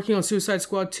is working on Suicide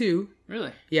Squad 2.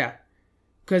 Really? Yeah.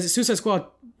 Because Suicide Squad,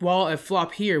 while a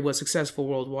flop here, was successful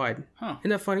worldwide. Huh.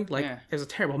 Isn't that funny? Like, it was a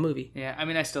terrible movie. Yeah, I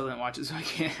mean, I still didn't watch it, so I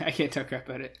can't talk crap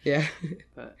about it. Yeah.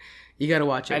 But you got to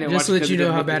watch it. Just watch so that you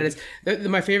know how bad it is.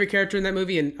 My favorite character in that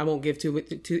movie, and I won't give too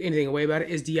anything away about it,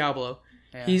 is Diablo.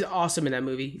 Yeah. He's awesome in that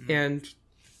movie, and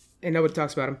nobody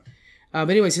talks about him. But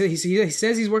anyway, so he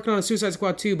says he's working on a Suicide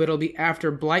Squad 2, but it'll be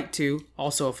after Blight 2,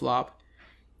 also a flop.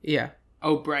 Yeah.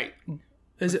 Oh, Bright.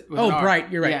 Is it? Oh,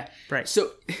 Bright. You're right. Yeah. Bright.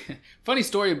 So, funny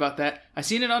story about that. I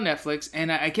seen it on Netflix,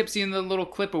 and I kept seeing the little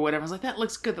clip or whatever. I was like, that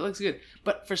looks good. That looks good.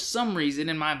 But for some reason,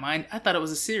 in my mind, I thought it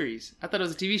was a series. I thought it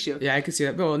was a TV show. Yeah, I could see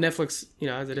that. Well, Netflix,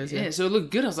 as it is. Yeah, so it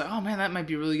looked good. I was like, oh, man, that might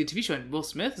be a really good TV show. And Will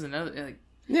Smith is another.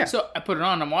 So I put it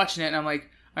on. I'm watching it, and I'm like,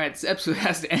 all right, this episode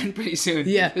has to end pretty soon.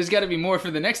 Yeah. There's got to be more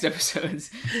for the next episodes.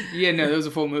 Yeah, no, that was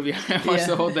a full movie. I watched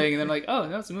the whole thing, and then I'm like, oh,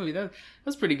 that was a movie. That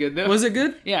was pretty good, though. Was it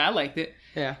good? Yeah, I liked it.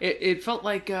 Yeah. It felt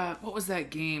like, what was that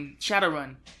game?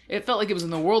 Shadowrun. It felt like it was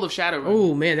in the world of Shadowrun.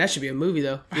 Oh, man, that should be a movie,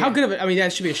 though. Yeah. How good of it? I mean,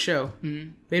 that should be a show.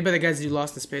 Mm-hmm. Made by the guys that do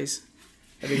Lost in Space.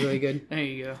 That'd be really good. There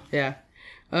you go. Yeah.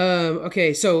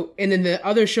 Okay, so, and then the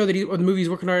other show or the movie he's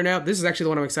working on right now, this is actually the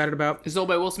one I'm excited about. Is it all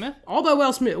by Will Smith? All by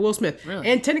Will Smith. Really?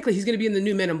 And technically, he's going to be in the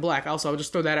new Men in Black. Also, I'll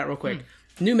just throw that out real quick.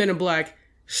 New Men in Black,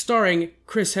 starring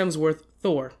Chris Hemsworth,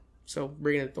 Thor. So,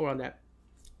 bringing in Thor on that.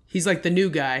 He's like the new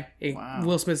guy, and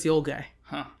Will Smith's the old guy.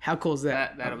 Huh. How cool is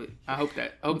that? That'll be. I hope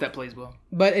that plays well.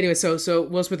 But anyway, so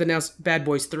Will Smith announced Bad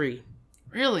Boys 3.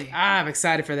 Really? I'm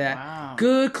excited for that. Wow.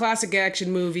 Good classic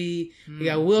action movie. You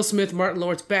got Will Smith, Martin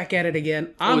Lawrence back at it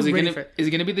again. Is it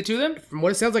going to be the two of them? From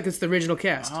what it sounds like, it's the original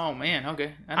cast. Oh man,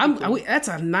 okay. That's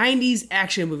a '90s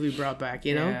action movie brought back.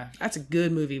 You know, that's a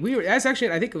good movie. That's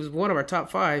actually, I think it was one of our top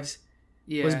fives.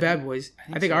 Yeah, was Bad Boys.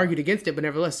 I think I argued against it, but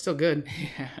nevertheless, still good.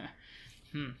 Yeah.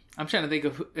 I'm trying to think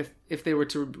of if they were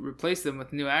to replace them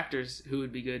with new actors, who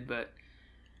would be good, but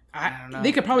I don't know.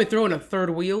 They could probably throw in a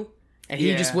third wheel, and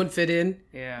he just wouldn't fit in.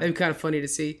 Yeah, that'd be kind of funny to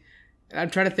see. I'm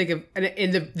trying to think of, and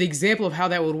the example of how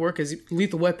that would work is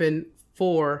Lethal Weapon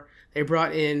 4. They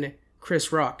brought in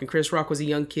Chris Rock, and Chris Rock was a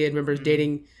young kid. Remember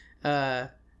Dating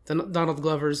Donald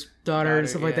Glover's daughter and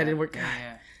stuff like that. Didn't work.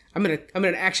 Yeah. I'm in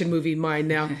an action movie mind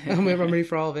now. I'm ready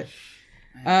for all of it.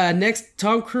 Next,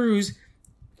 Tom Cruise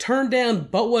turned down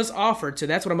but was offered, so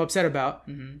that's what I'm upset about.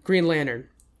 Green Lantern.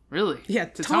 Really? Yeah,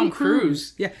 to Tom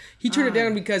Cruise. Yeah, he turned it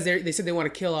down because they said they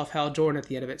want to kill off Hal Jordan at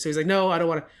the end of it. So he's like, no, I don't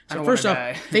want to. So first off,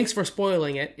 thanks for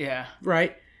spoiling it. Yeah.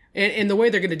 Right? And the way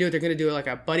they're going to do it like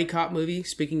a buddy cop movie.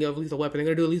 Speaking of Lethal Weapon, they're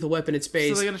going to do a Lethal Weapon in space.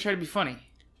 So they're going to try to be funny.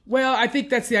 Well, I think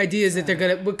that's the idea is that they're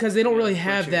going to, because they don't really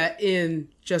have that in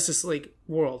Justice League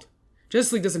world.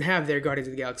 Justice League doesn't have their Guardians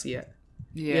of the Galaxy yet.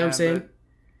 Yeah, you know what I'm saying?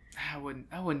 I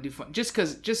wouldn't do fun just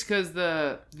because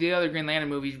the other Green Lantern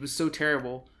movie was so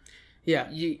terrible. Yeah,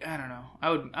 I don't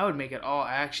know. I would make it all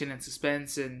action and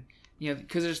suspense, and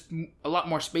because there's a lot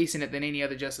more space in it than any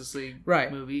other Justice League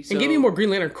movie. So. And give me more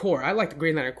Green Lantern Corps. I like the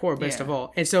Green Lantern Corps best of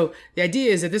all. And so the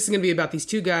idea is that this is going to be about these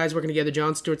two guys working together.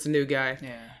 Jon Stewart's the new guy.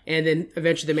 Yeah. And then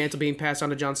eventually the mantle being passed on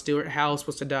to Jon Stewart. Hal's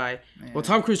supposed to die. Yeah. Well,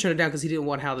 Tom Cruise turned it down because he didn't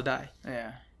want Hal to die.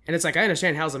 Yeah. And it's like, I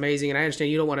understand Hal's amazing, and I understand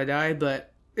you don't want to die,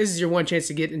 but this is your one chance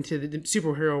to get into the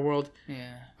superhero world.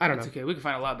 Yeah. I don't know. Okay. We can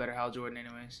find a lot better Hal Jordan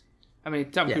anyways. I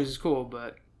mean, Tom Cruise is cool,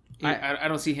 but I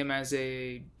don't see him as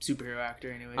a superhero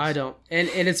actor anyways. I don't. And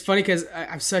it's funny because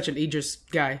I'm such an Idris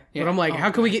guy. Yeah. But I'm like,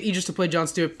 how can we get Idris to play Jon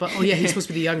Stewart? But, he's supposed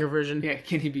to be the younger version. Yeah,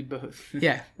 can he be both?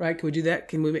 Yeah, right? Can we do that?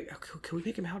 Can we make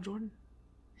him Hal Jordan?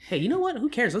 Hey, you know what? Who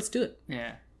cares? Let's do it.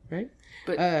 Yeah. Right?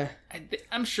 But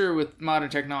I'm sure with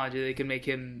modern technology they can make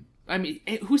him... I mean,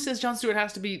 who says Jon Stewart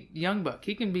has to be young buck?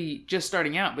 He can be just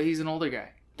starting out, but he's an older guy.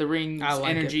 The ring's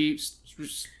energy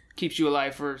keeps you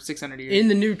alive for 600 years. In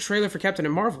the new trailer for Captain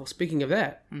Marvel, speaking of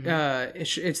that,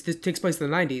 it takes place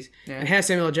in the 90s. Yeah. And has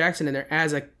Samuel L. Jackson in there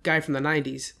as a guy from the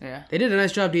 90s. Yeah. They did a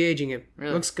nice job de-aging him.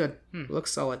 Really? Looks good.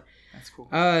 Looks solid. That's cool.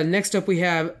 Next up we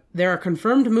have, there are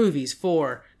confirmed movies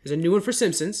for... There's a new one for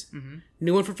Simpsons,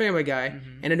 new one for Family Guy,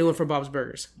 and a new one for Bob's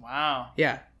Burgers. Wow.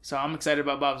 Yeah. So I'm excited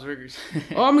about Bob's Burgers.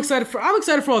 I'm excited for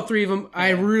all three of them. Yeah. I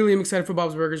really am excited for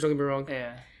Bob's Burgers, don't get me wrong.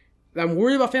 Yeah. I'm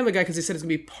worried about Family Guy because they said it's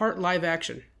going to be part live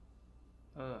action.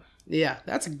 Ugh. Yeah,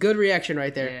 that's a good reaction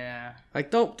right there. Yeah. Like,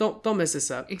 don't mess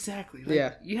this up. Exactly.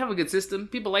 Like, you have a good system.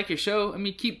 People like your show. I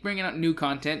mean, keep bringing out new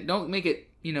content. Don't make it,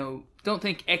 don't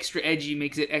think extra edgy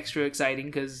makes it extra exciting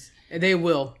because... They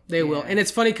will. They will. And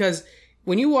it's funny because...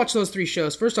 When you watch those three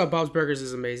shows, first off, Bob's Burgers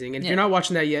is amazing. And if you're not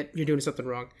watching that yet, you're doing something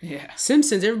wrong. Yeah.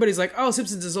 Simpsons, everybody's like, oh,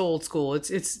 Simpsons is old school.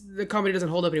 It's the comedy doesn't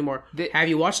hold up anymore. Have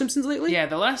you watched Simpsons lately? Yeah,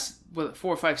 the last 4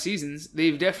 or 5 seasons,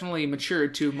 they've definitely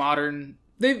matured to modern.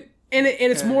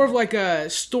 It's more of like a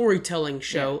storytelling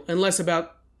show, and less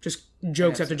about just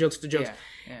jokes after jokes after jokes.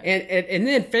 Yeah. And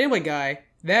then Family Guy,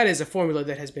 that is a formula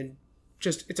that has been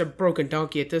it's a broken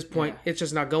donkey at this point. Yeah. It's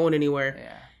just not going anywhere.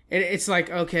 Yeah. And it's like,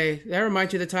 okay, that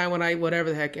reminds you of the time when whatever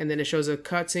the heck, and then it shows a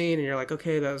cutscene, and you're like,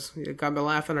 okay, it got me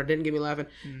laughing or didn't get me laughing.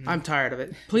 I'm tired of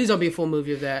it. Please don't be a full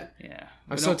movie of that. Yeah.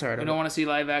 I'm so tired of it. I don't want to see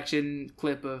live action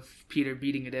clip of Peter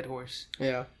beating a dead horse.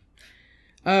 Yeah.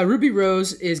 Ruby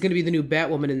Rose is going to be the new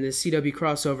Batwoman in the CW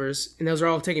crossovers, and those are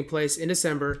all taking place in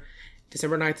December.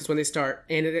 December 9th is when they start,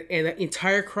 and the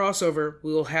entire crossover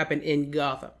will happen in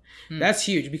Gotham. That's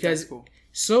huge because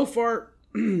so far...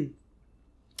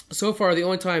 So far, the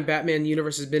only time Batman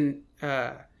universe has been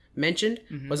mentioned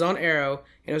was on Arrow,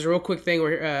 and it was a real quick thing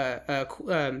where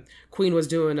Oliver Queen was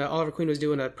doing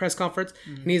a press conference,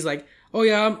 and he's like, "Oh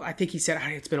yeah," I think he said,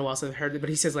 it's been a while since I've heard it, but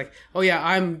he says like, "Oh yeah,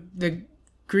 I'm the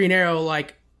Green Arrow,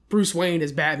 like Bruce Wayne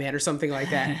is Batman or something like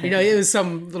that." It was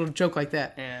some little joke like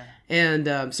that. Yeah.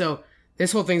 And so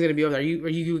this whole thing's gonna be over there. Are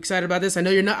you excited about this? I know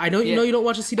you're not. I know you know you don't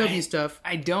watch the CW stuff.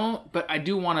 I don't, but I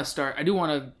do want to start. I do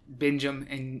want to binge them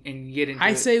and get into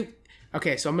it. Say,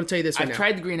 okay, so I'm gonna tell you this right now. I've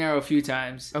tried the Green Arrow a few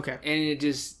times. Okay, and it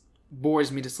just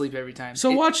bores me to sleep every time. So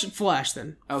watch Flash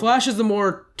then. Okay. Flash is the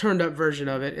more turned up version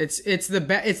of it. It's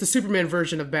the Superman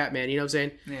version of Batman. You know what I'm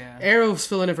saying? Yeah. Arrow's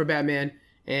filling in for Batman,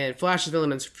 and Flash is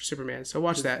filling in for Superman. So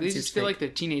watch that. They just feel like they're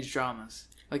teenage dramas.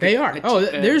 Like They are.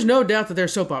 There's no doubt that they're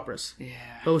soap operas. Yeah.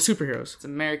 But with superheroes. It's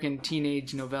American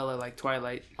teenage novella like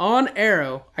Twilight. On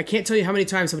Arrow, I can't tell you how many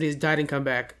times somebody has died and come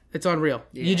back. It's unreal.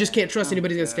 Yeah. You just can't trust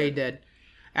anybody's going to stay dead.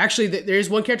 Actually, there is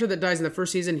one character that dies in the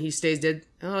first season. He stays dead.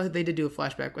 Oh, they did do a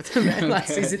flashback with him last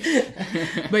season.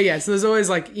 But yeah, so there's always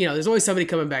there's always somebody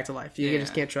coming back to life. You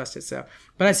just can't trust it. So,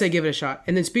 but I say give it a shot.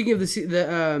 And then speaking of the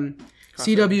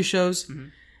CW shows,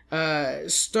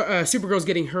 Supergirl's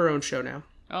getting her own show now.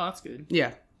 Oh, that's good.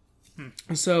 Yeah.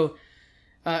 So,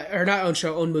 or not own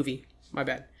show, own movie. My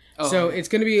bad. Oh, so it's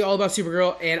going to be all about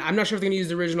Supergirl, and I'm not sure if they're going to use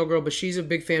the original girl, but she's a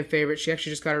big fan favorite. She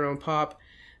actually just got her own pop,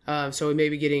 so we may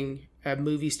be getting a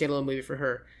standalone movie for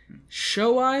her.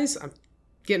 Show-wise, I'm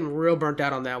getting real burnt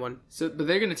out on that one. So, but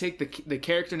they're going to take the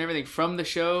character and everything from the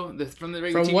show, from the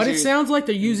regular From what it sounds like,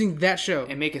 they're using that show.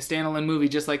 And make a standalone movie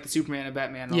just like the Superman and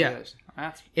Batman and all those.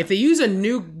 If they use a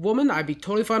new woman, I'd be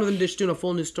totally fine with them just doing a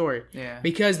full new story. Yeah.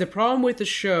 Because the problem with the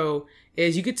show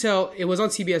is you could tell it was on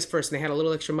CBS first and they had a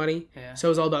little extra money. Yeah. So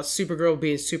it was all about Supergirl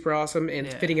being super awesome and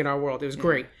fitting in our world. It was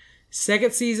great.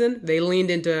 Second season, they leaned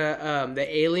into the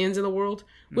aliens in the world,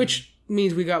 which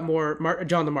means we got more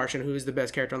John the Martian, who is the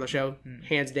best character on the show,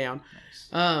 hands down.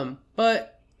 Nice.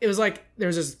 But it was like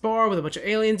there's this bar with a bunch of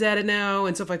aliens at it now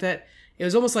and stuff like that. It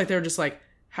was almost like they were just like,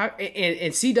 how,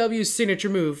 and CW's signature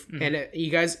move, and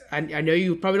you guys, I know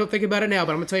you probably don't think about it now,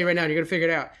 but I'm going to tell you right now, and you're going to figure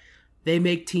it out. They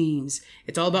make teams.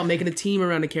 It's all about making a team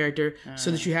around a character so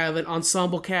that you have an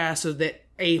ensemble cast so that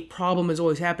a problem is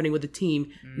always happening with the team,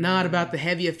 not about the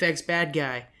heavy effects bad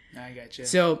guy. I gotcha.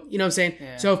 So, you know what I'm saying?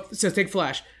 Yeah. So take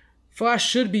Flash. Flash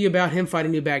should be about him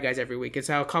fighting new bad guys every week. It's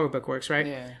how a comic book works, right?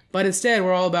 Yeah. But instead,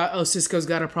 we're all about, Cisco's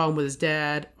got a problem with his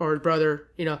dad or his brother.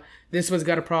 You know, this one's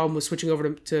got a problem with switching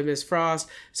over to Miss Frost.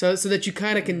 So that you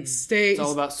kind of can stay... It's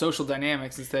all about social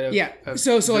dynamics instead of... Yeah.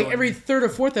 So like every third or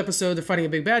fourth episode, they're fighting a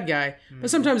big bad guy. But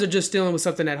sometimes they're just dealing with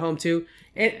something at home, too.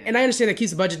 And I understand that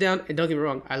keeps the budget down. And don't get me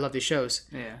wrong, I love these shows.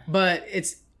 Yeah. But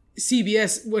it's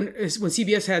CBS... When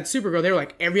CBS had Supergirl, they were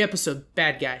like, every episode,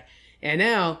 bad guy. And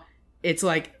now... It's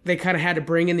like they kind of had to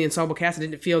bring in the ensemble cast. It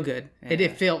didn't feel good. Yeah.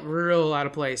 It felt real out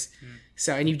of place.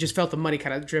 So, and you just felt the money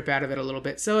kind of drip out of it a little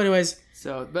bit. So, anyways.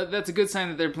 But that's a good sign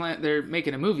that they're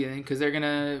making a movie then, because they're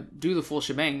gonna do the full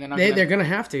shebang. They're gonna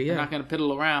have to. Yeah. They're not gonna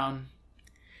piddle around.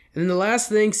 And then the last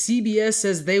thing, CBS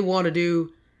says they want to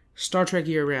do Star Trek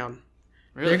year round.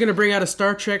 Really? They're gonna bring out a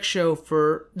Star Trek show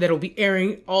that'll be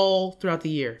airing all throughout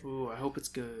the year. Ooh, I hope it's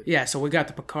good. Yeah. So we got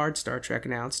the Picard Star Trek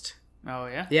announced. Oh,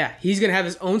 yeah? Yeah, he's going to have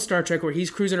his own Star Trek where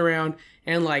he's cruising around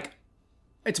and, like,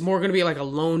 it's more going to be like a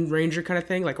Lone Ranger kind of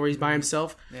thing, like where he's by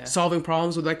himself, solving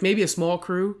problems with, like, maybe a small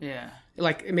crew. Yeah.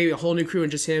 Like, maybe a whole new crew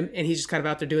and just him, and he's just kind of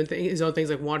out there doing his own things,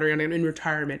 like wandering around in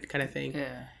retirement kind of thing.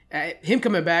 Yeah. Him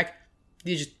coming back,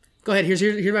 you just... Go ahead.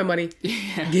 Here's my money.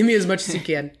 Yeah. Give me as much as you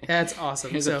can. That's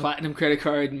awesome. Here's a platinum credit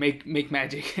card. Make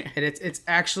magic. And it's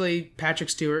actually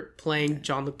Patrick Stewart playing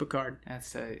Jean-Luc Picard.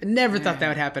 That's tight. I never thought that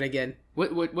would happen again.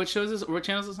 What show is this? What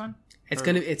channel is this on? It's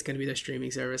gonna be their streaming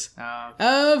service. Oh,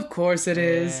 okay. Of course it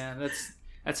is. Yeah,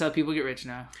 that's how people get rich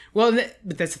now. Well,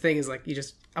 but that's the thing is like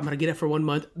I'm gonna get it for 1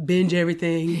 month, binge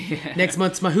everything. Yeah. Next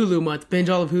month's my Hulu month, binge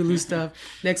all of Hulu stuff.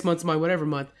 Next month's my whatever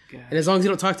month. God. And as long as you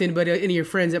don't talk to any of your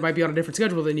friends that might be on a different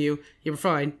schedule than you, you're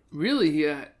fine. Really,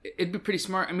 yeah, it'd be pretty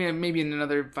smart. I mean, maybe in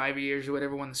another 5 years or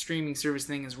whatever, when the streaming service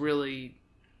thing is really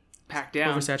packed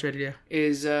down, oversaturated, yeah,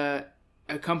 is a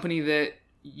company that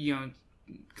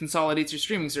consolidates your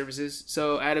streaming services.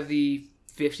 So out of the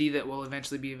 50 that will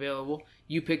eventually be available,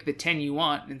 you pick the 10 you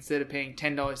want. Instead of paying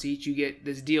 $10 each, you get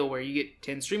this deal where you get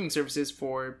 10 streaming services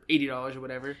for $80 or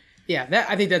whatever. Yeah,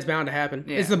 I think that's bound to happen.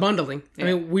 Yeah. It's the bundling. Yeah.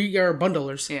 I mean, we are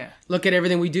bundlers. Yeah. Look at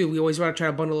everything we do. We always want to try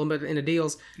to bundle them into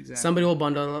deals. Exactly. Somebody will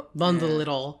bundle it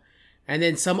all. And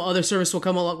then some other service will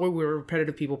come along. We're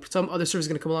repetitive people. Some other service is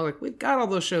going to come along like, we've got all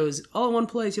those shows all in one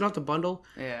place. You don't have to bundle.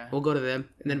 Yeah. We'll go to them.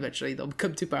 And then eventually they'll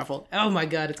become too powerful. Oh my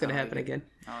God, it's going to happen again.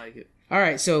 I like it. All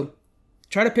right, so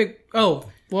try to pick... Oh,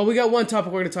 well, we got one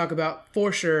topic we're going to talk about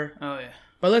for sure. Oh, yeah.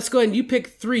 But let's go ahead and you pick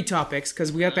 3 topics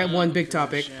because we got that one big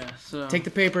topic. Yeah, so take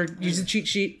the paper, use the cheat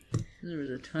sheet.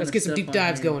 Let's get some deep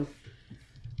dives going.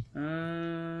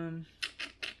 Kind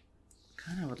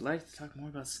of would like to talk more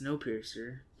about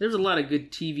Snowpiercer. There's a lot of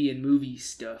good TV and movie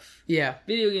stuff. Yeah.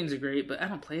 Video games are great, but I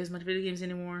don't play as much video games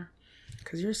anymore.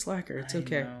 Because you're a slacker. It's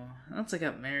okay. Once I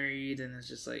got married and it's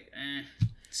just like, eh.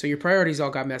 So your priorities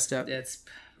all got messed up. That's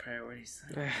priorities.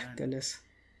 Goodness.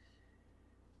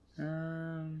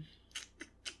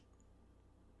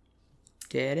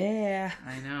 Yeah.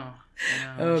 I know.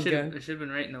 Oh, I should have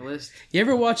been writing the list. You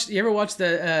ever watch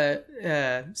the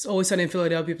It's Always Sunny in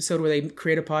Philadelphia episode where they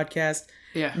create a podcast?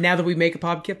 Yeah. Now that we make a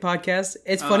podcast,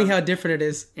 it's funny how different it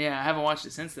is. Yeah, I haven't watched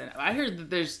it since then. I heard that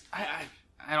there's I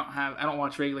don't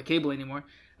watch regular cable anymore.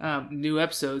 New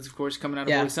episodes, of course, coming out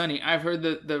of Always Sunny. I've heard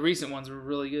the recent ones were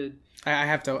really good. I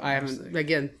haven't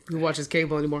again. Who watches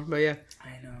cable anymore? But yeah.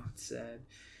 I know, it's sad.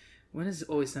 When is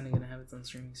Always Sunny gonna have its own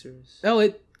streaming service? Oh,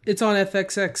 it's on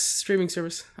FXX streaming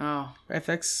service. Oh,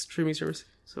 FX streaming service.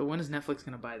 So when is Netflix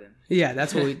gonna buy them? Yeah,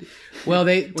 that's what we. Well,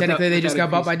 they technically just got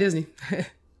bought by Disney.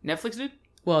 Netflix did?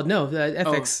 Well, no, the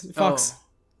FX Fox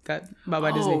got bought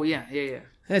by Disney. Oh yeah.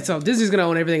 And so Disney's gonna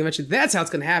own everything eventually. That's how it's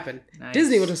gonna happen. Nice.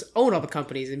 Disney will just own all the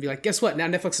companies and be like, guess what? Now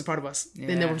Netflix is part of us. Yeah.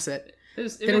 Then we're set.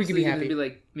 Then we can be happy. Be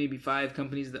like maybe 5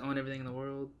 companies that own everything in the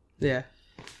world. Yeah.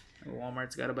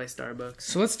 Walmart's got to buy Starbucks.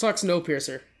 So let's talk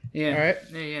Snowpiercer. Yeah. All right.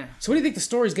 Yeah. So what do you think the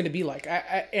story's going to be like?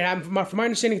 From my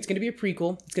understanding, it's going to be a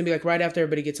prequel. It's going to be like right after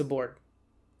everybody gets aboard.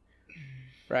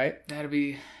 Right. That'd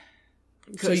be.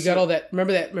 So you got all that.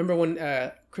 Remember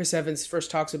when Chris Evans first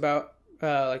talks about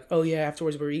like, oh yeah,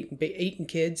 afterwards we're eating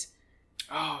kids.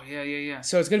 Oh yeah.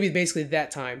 So it's going to be basically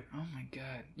that time. Oh my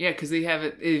god. Yeah, because they have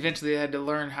it. Eventually, they had to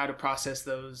learn how to process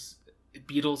those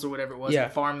beetles or whatever it was.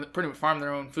 Yeah. And pretty much farm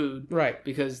their own food. Right.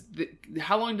 Because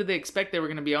how long did they expect they were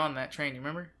going to be on that train? You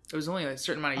remember? It was only like a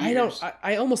certain amount of years.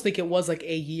 I almost think it was like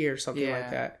a year or something like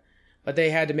that. But they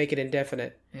had to make it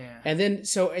indefinite. Yeah. And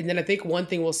then I think one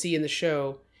thing we'll see in the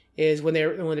show is when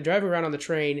they're driving around on the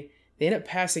train, they end up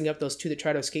passing up those two that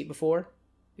tried to escape before.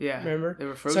 Yeah. Remember? They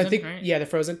were frozen, so I think, right? Yeah, they're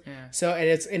frozen. Yeah. So,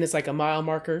 and it's like a mile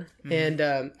marker. Mm-hmm.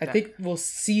 And I think we'll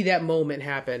see that moment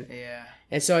happen. Yeah.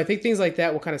 And so I think things like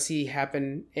that we'll kind of see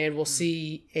happen. And we'll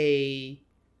see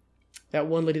that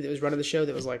one lady that was running the show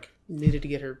that was like, needed to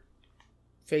get her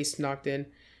face knocked in.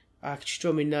 She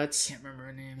drove me nuts. Can't remember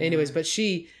her name. Anyways, but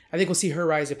I think we'll see her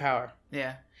rise to power.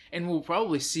 Yeah. And we'll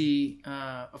probably see,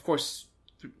 of course,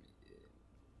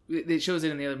 it shows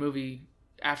it in the other movie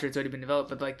after it's already been developed,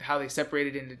 but like how they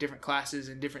separated into different classes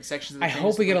and different sections of the I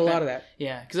hope we get a lot of that.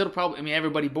 Yeah, because it'll probably,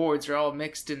 everybody boards are all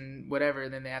mixed and whatever,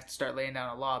 and then they have to start laying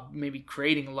down a law, maybe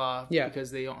creating a law because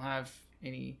they don't have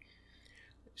any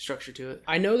structure to it.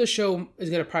 I know the show is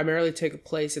going to primarily take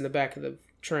place in the back of the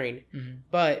train,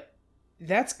 but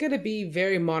that's going to be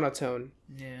very monotone.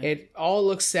 Yeah. It all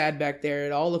looks sad back there.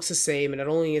 It all looks the same, and it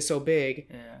only is so big.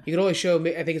 Yeah. You can only show,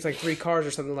 I think it's like 3 cars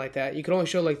or something like that. You can only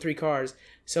show like 3 cars.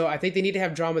 So I think they need to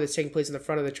have drama that's taking place in the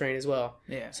front of the train as well.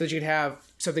 Yeah. So that you could have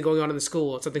something going on in the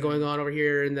school, something going on over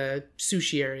here in the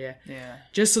sushi area. Yeah.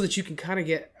 Just so that you can kind of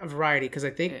get a variety, because I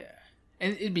think... Yeah.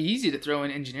 And it'd be easy to throw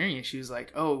in engineering issues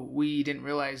like, oh, we didn't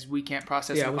realize we can't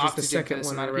process oxygen for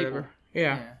this amount of people.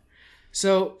 Yeah.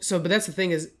 So, but that's the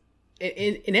thing is,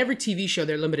 in every TV show,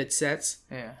 there are limited sets.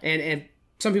 Yeah. And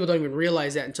some people don't even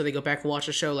realize that until they go back and watch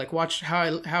the show. Like, watch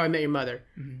How I Met Your Mother.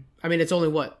 Mm-hmm. I mean, it's only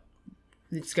what?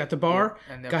 It's got the bar,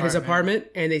 got his apartment,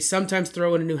 and they sometimes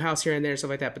throw in a new house here and there and stuff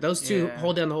like that. But those two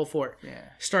hold down the whole fort. Yeah.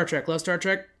 Star Trek. Love Star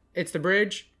Trek. It's the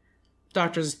bridge,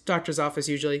 doctor's office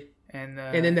usually. And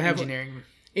then they have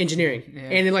engineering. Yeah.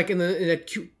 And then like in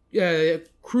the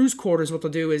cruise quarters, what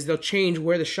they'll do is they'll change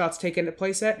where the shot's taken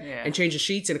place at and change the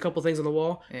sheets and a couple things on the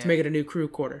wall to make it a new crew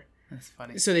quarter. That's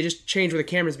funny. So they just change where the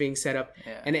camera's being set up.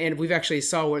 Yeah. And we've actually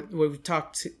saw where we've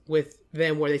talked with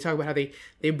them where they talk about how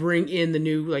they bring in the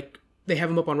new, like, they have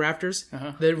them up on rafters,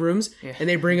 the rooms, and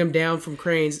they bring them down from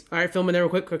cranes. All right, film in there real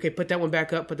quick. Okay, put that one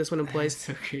back up. Put this one in place.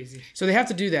 That's so crazy. So they have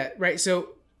to do that, right? So,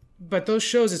 but those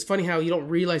shows, it's funny how you don't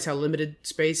realize how limited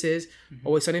space is. Mm-hmm.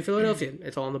 Always Sunny in Philadelphia.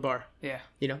 It's all in the bar. Yeah.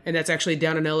 You know, and that's actually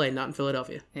down in LA, not in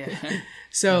Philadelphia. Yeah.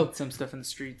 So some stuff in the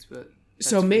streets, but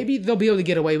so maybe they'll be able to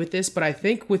get away with this. But I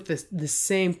think with the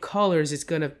same colors, it's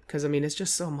gonna, because I mean it's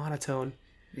just so monotone.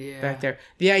 Back there.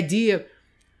 The idea.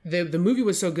 The movie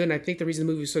was so good, and I think the reason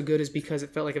the movie was so good is because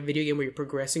it felt like a video game where you're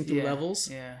progressing through levels.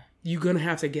 Yeah. You're going to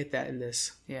have to get that in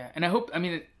this. Yeah, and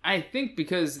I think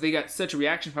because they got such a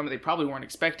reaction from it, they probably weren't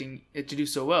expecting it to do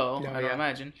so well, I don't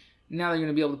imagine. Now they're going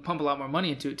to be able to pump a lot more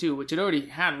money into it, too, which it already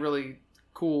had really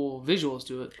cool visuals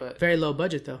to it. But very low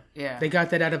budget, though. Yeah. They got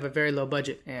that out of a very low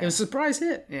budget. Yeah. It was a surprise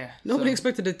hit. Yeah. Nobody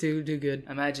expected it to do good.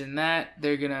 Imagine that.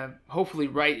 They're going to hopefully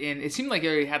write in... It seemed like they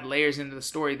already had layers into the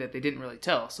story that they didn't really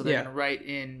tell. So they're going to write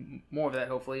in more of that,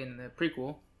 hopefully, in the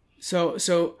prequel.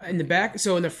 So in the back...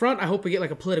 So in the front, I hope we get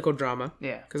like a political drama.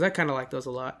 Yeah. Because I kind of like those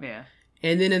a lot. Yeah.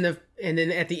 And then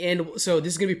at the end... So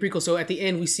this is going to be prequel. So at the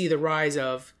end, we see the rise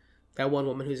of that one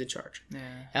woman who's in charge.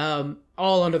 Yeah.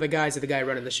 All under the guise of the guy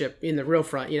running the ship in the real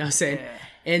front, you know what I'm saying? Yeah.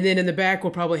 And then in the back,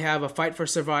 we'll probably have a fight for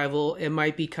survival. It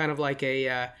might be kind of like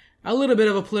a a little bit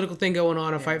of a political thing going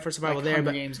on, a fight for survival like there.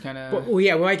 Hunger But Games kind of. well,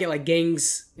 yeah, we might get like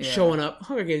gangs showing up.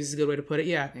 Hunger Games is a good way to put it.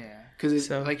 Yeah. Yeah.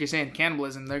 Because like you're saying,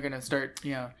 cannibalism, they're going to start,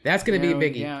 That's going to be a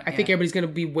biggie. Yeah, I think everybody's going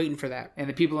to be waiting for that. And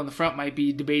the people on the front might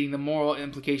be debating the moral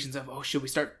implications of, should we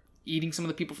start eating some of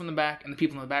the people from the back? And the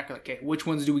people in the back are like, okay, which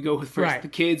ones do we go with first? Right. The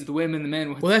kids, the women, the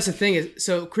men? Well, that's the thing is,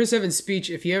 so Chris Evans' speech,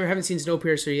 if you ever haven't seen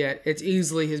Snowpiercer yet, it's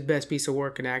easily his best piece of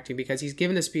work in acting because he's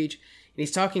given a speech and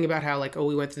he's talking about how like,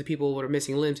 we went to the people who are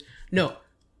missing limbs. No.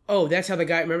 Oh, that's how the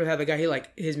guy, remember how the guy,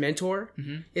 his mentor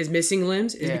is missing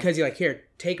limbs? Is because he here,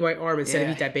 take my arm instead of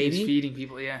eat that baby. He's feeding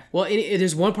people, yeah. Well,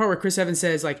 there's one part where Chris Evans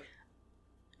says,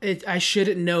 I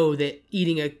shouldn't know that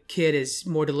eating a kid is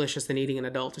more delicious than eating an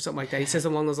adult or something like that. He says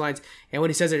something along those lines. And when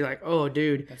he says it, you're like, oh,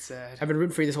 dude. That's sad. I've been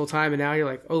rooting for you this whole time. And now you're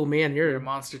like, oh, man, you're a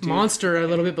monster, too. Monster a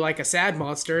little bit, but like a sad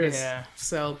monster. Yeah.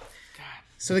 So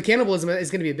the cannibalism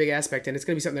is going to be a big aspect. And it's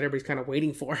going to be something that everybody's kind of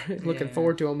waiting for, looking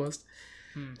forward to almost.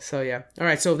 So, yeah. All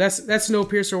right. So that's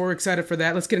Snowpiercer. We're excited for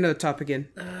that. Let's get another topic in.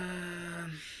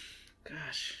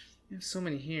 Gosh. You have so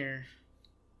many here.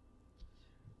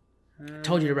 I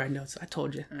told you to write notes. I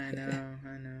told you. I know.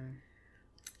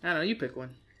 I don't know. You pick one.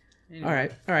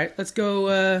 Anyway. All right. Let's go.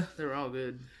 They're all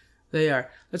good. They are.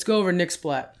 Let's go over Nick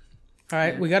Splat. All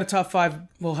right. We got a top 5.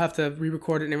 We'll have to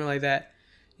re-record it and everything like that.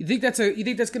 You think that's going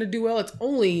to do well?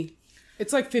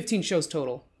 It's like 15 shows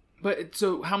total. But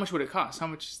so how much would it cost? How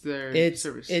much is their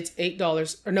service? It's $8.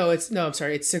 Or it's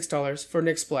 $6 for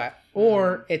Nick Splat.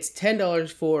 Or it's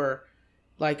 $10 for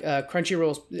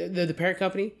Crunchyroll's the parent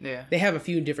company. Yeah. They have a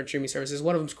few different streaming services.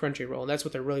 One of them's Crunchyroll, and that's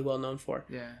what they're really well known for.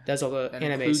 Yeah. Does all the that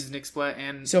animes. Includes Nick Splat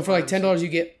and so for $10 you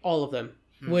get all of them,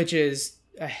 which is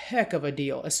a heck of a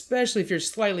deal, especially if you're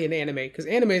slightly into anime, because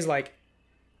anime is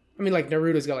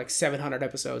Naruto's got 700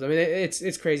 episodes. I mean,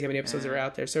 it's crazy how many episodes are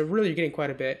out there. So really, you're getting quite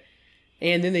a bit.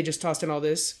 And then they just tossed in all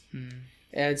this.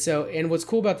 And what's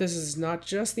cool about this is not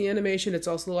just the animation; it's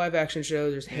also the live action show.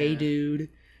 There's Hey Dude,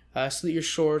 Salute Your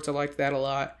Shorts. I liked that a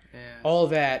lot. Yeah. All of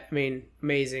that. I mean,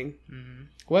 amazing.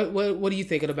 What are you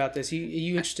thinking about this? Are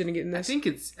you interested in getting this? I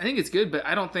think it's good, but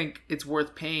I don't think it's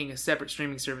worth paying a separate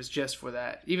streaming service just for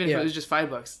that. Even if it was just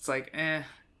 $5, it's like,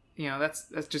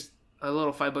 that's just a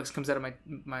little $5 comes out of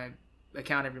my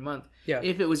account every month. Yeah.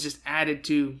 If it was just added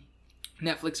to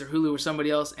Netflix or Hulu or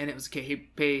somebody else, and it was okay,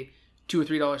 pay $2 or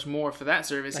 $3 more for that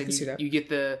service, and you get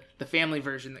the family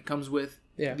version that comes with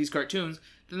these cartoons,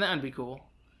 then that would be cool.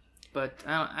 But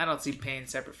I don't see paying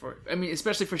separate for it. I mean,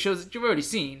 especially for shows that you've already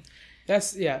seen.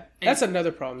 That's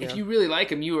another problem. If you really like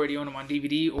them, you already own them on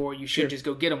DVD, or you should just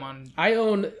go get them on. I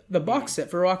own the box set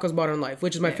for Rocko's Modern Life,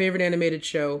 which is my favorite animated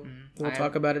show. We'll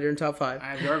talk about it during top 5. I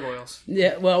have Gargoyles.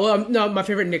 Yeah, well, no, my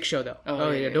favorite Nick show though.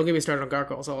 Oh yeah. Don't get me started on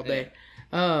Gargoyles all day.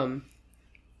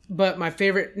 But my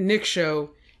favorite Nick show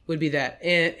would be that,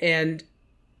 and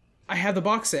I have the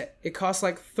box set. It costs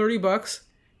 $30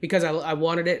 because I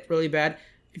wanted it really bad.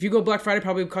 If you go Black Friday,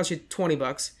 probably would cost you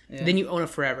 $20. Then you own it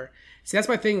forever. See, that's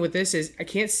my thing with this is I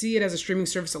can't see it as a streaming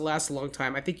service that lasts a long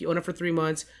time. I think you own it for 3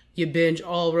 months. You binge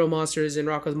all Real Monsters and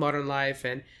Rocko's Modern Life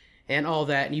and all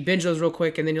that, and you binge those real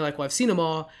quick, and then you're like, well, I've seen them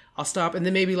all. I'll stop, and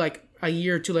then maybe a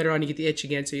year or two later on, you get the itch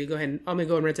again. So you go ahead and I'm gonna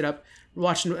go and rent it up,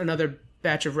 watch another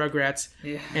batch of Rugrats,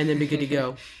 and then be good to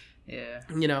go.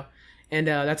 And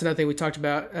that's another thing we talked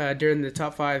about during the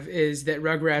top 5 is that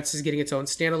Rugrats is getting its own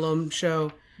standalone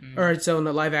show or its own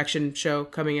live action show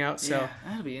coming out. So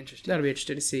that'll be interesting. That'll be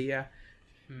interesting to see. Yeah,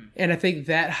 and I think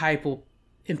that hype will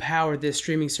empower this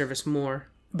streaming service more.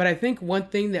 But I think one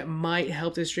thing that might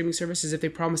help this streaming service is if they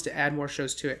promise to add more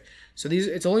shows to it. So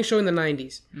it's only showing the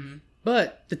 90s,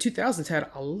 but the 2000s had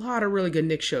a lot of really good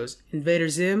Nick shows. Invader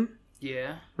Zim.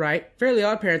 Yeah. Right? Fairly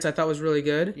Odd Parents I thought was really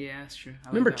good. Yeah, that's true.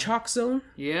 Remember Chalk Zone?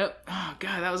 Yep. Oh,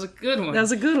 God, that was a good one. That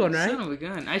was a good one, right? Son of a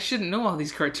gun. I shouldn't know all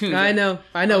these cartoons. I know.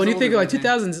 When you think of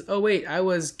 2000s, oh, wait, I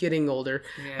was getting older.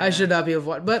 Yeah. I should not be of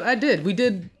what. But I did. We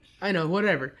did. I know,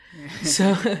 whatever.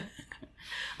 So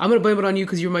I'm going to blame it on you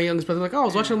because you're my youngest brother. I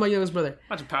was watching with my youngest brother.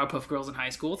 Watching Powerpuff Girls in high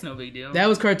school. It's no big deal. That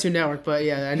was Cartoon Network, but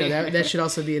yeah, I know that should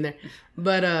also be in there.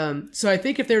 But so I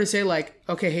think if they were to say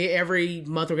okay, hey, every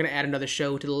month we're going to add another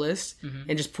show to the list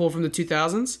and just pull from the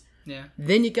 2000s,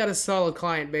 then you got a solid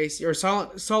client base or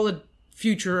solid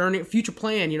future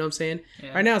plan. You know what I'm saying?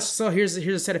 Yeah. Right now, so here's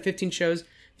a set of 15 shows. If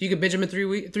you can binge them in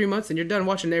 3 months, then you're done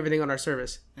watching everything on our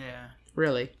service. Yeah,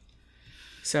 really.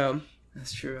 So.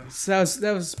 That's true. So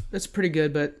that's pretty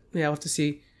good, but yeah, we'll have to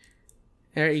see.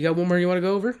 All right, you got one more you want to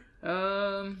go over?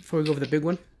 Before we go over the big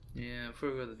one? Yeah, before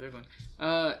we go over the big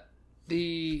one.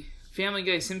 The Family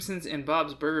Guy, Simpsons, and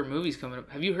Bob's Burger movies coming up.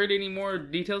 Have you heard any more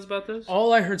details about those?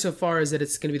 All I heard so far is that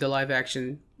it's going to be the live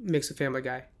action mix with Family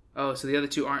Guy. Oh, so the other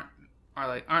two aren't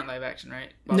aren't live action,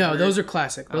 right? No, those are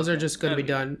classic. Those Okay. are just going to be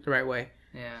That'd done the right way.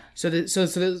 Yeah. So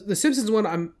the Simpsons one,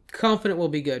 I'm confident will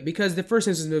be good because the first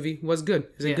Simpsons movie was good.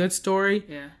 It was a good story,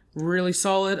 Yeah. really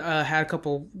solid. Had a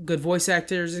couple good voice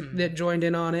actors that joined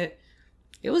in on it.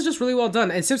 It was just really well done.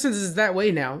 And Simpsons is that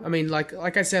way now. I mean, like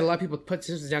I said, a lot of people put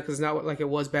Simpsons down because it's not like it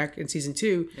was back in season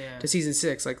 2 to season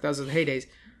 6. Like those are the heydays.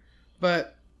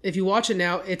 But if you watch it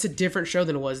now, it's a different show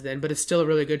than it was then, but it's still a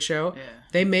really good show. Yeah.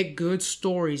 They make good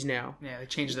stories now. Yeah, they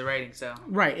changed the writing style.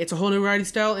 Right. It's a whole new writing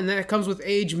style, and that comes with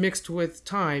age mixed with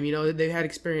time. You know, they've had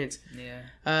experience.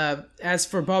 Yeah. As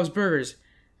for Bob's Burgers,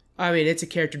 I mean, it's a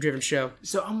character-driven show.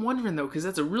 So I'm wondering though, because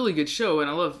that's a really good show, and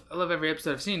I love every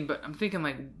episode I've seen. But I'm thinking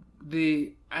like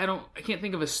I can't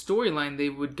think of a storyline they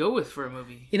would go with for a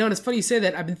movie. You know, and it's funny you say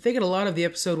that. I've been thinking a lot of the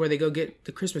episode where they go get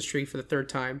the Christmas tree for the third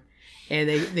time, and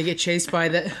they get chased by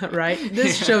the right.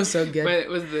 This show's so good. But it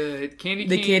was the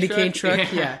candy cane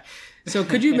truck. Yeah. So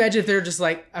could you imagine if they're just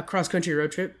like a cross-country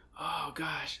road trip? Oh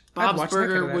gosh, I'd watch Bob's that kind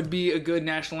Burger of would be a good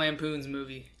National Lampoon's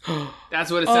movie.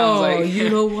 That's what it sounds Oh, like. you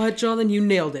know what, Jonathan? You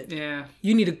nailed it. Yeah.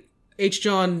 You need to H.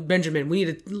 John Benjamin. We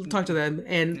need to talk to them.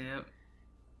 And Yep.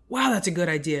 wow, that's a good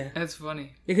idea. That's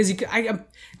funny. Because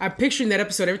I'm picturing that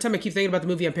episode. Every time I keep thinking about the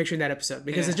movie, I'm picturing that episode.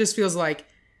 Because it just feels like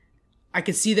I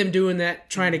could see them doing that,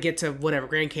 trying to get to whatever,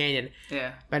 Grand Canyon.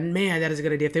 Yeah. But man, that is a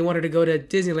good idea. If they wanted to go to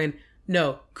Disneyland,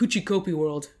 no, Coochie Kopi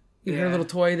World. You her little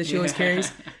toy that she always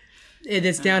carries?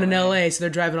 It's down in LA, so they're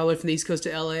driving all the way from the East Coast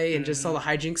to LA and just all the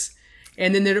hijinks.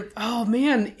 And then oh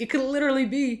man, it could literally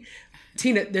be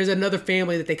Tina. There's another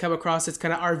family that they come across that's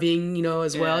kind of RVing, you know,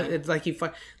 as well. It's like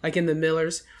like in the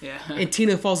Millers. Yeah. And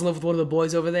Tina falls in love with one of the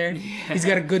boys over there. He's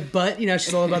got a good butt, you know,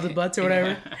 she's all about the butts or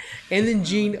whatever. And then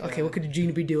Gene, okay, what could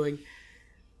Gene be doing?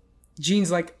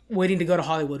 Gene's like waiting to go to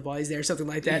Hollywood while he's there, something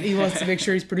like that. He wants to make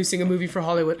sure he's producing a movie for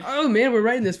Hollywood. Oh man, we're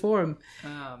writing this for him.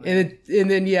 Oh, man. And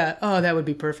then that would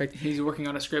be perfect. He's working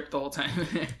on a script the whole time.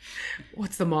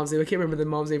 What's the mom's name? I can't remember the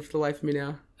mom's name for the life of me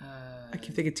now. I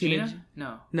keep thinking Tina.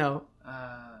 Gina? No.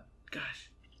 Gosh.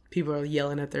 People are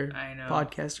yelling at their I know.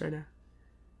 podcast right now.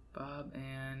 Bob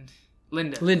and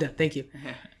Linda. Linda, thank you.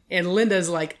 And Linda's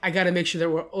like, I got to make sure that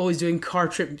we're always doing car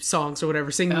trip songs or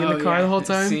whatever, singing in the car the whole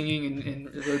time. Singing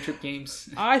in road trip games.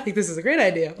 I think this is a great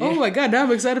idea. Oh my God, now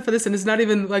I'm excited for this, and it's not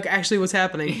even like actually what's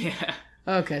happening. Yeah.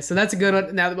 Okay, so that's a good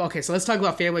one. Now, okay, so let's talk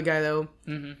about Family Guy though.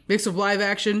 Mm-hmm. Mix of live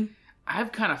action.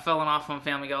 I've kind of fallen off on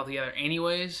Family Guy altogether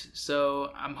anyways,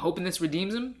 so I'm hoping this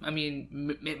redeems him. I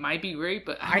mean, it might be great,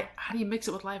 but how do you mix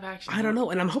it with live action? I don't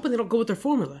know, and I'm hoping they don't go with their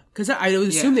formula, because I would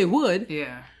assume they would.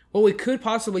 Yeah. What we could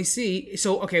possibly see,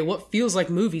 so, okay, what feels like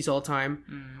movies all the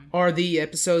time are the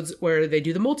episodes where they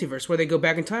do the multiverse, where they go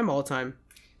back in time all the time.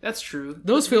 That's true.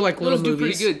 Those feel like little movies. Those do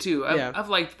pretty good, too. Yeah. I've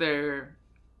liked their...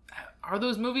 Are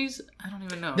those movies? I don't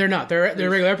even know. They're not. They're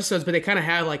regular episodes, but they kind of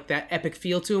have, like, that epic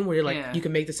feel to them, where you're like, you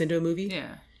can make this into a movie.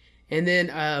 Yeah. And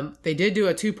then they did do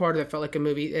a two-parter that felt like a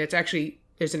movie. It's actually,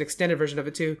 there's an extended version of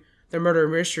it, too. The Murder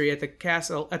Mystery at the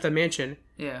castle, at the mansion.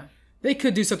 Yeah. They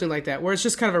could do something like that, where it's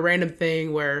just kind of a random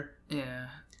thing where... Yeah.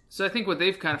 So I think what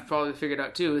they've kind of probably figured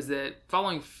out too is that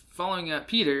following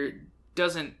Peter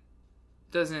doesn't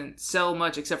sell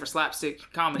much except for slapstick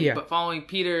comedy. Yeah. But following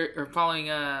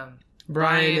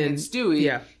Brian and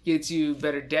Stewie gets you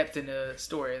better depth in the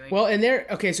story. I think. Well, and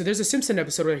so there's a Simpson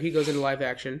episode where he goes into live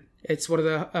action. It's one of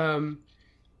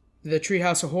the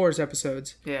Treehouse of Horrors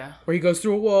episodes. Yeah. Where he goes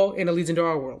through a wall and it leads into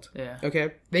our world. Yeah.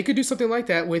 Okay. They could do something like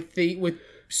that with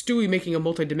Stewie making a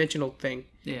multi-dimensional thing.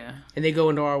 Yeah. And they go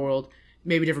into our world.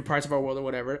 Maybe different parts of our world or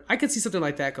whatever. I could see something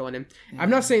like that going in. Yeah. I'm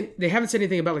not saying... They haven't said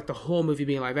anything about like the whole movie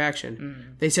being live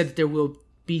action. They said that there will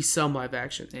be some live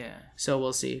action. Yeah. So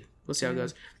we'll see. We'll see how it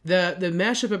goes. The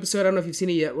mashup episode, I don't know if you've seen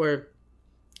it yet, where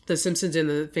the Simpsons and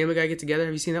the Family Guy get together.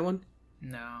 Have you seen that one?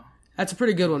 No. That's a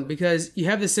pretty good one because you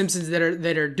have the Simpsons that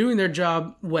are doing their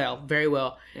job well, very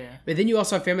well. Yeah. But then you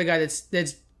also have Family Guy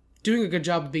that's doing a good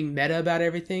job of being meta about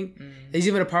everything. There's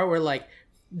even a part where like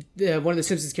one of the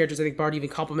Simpsons characters, I think Bart, even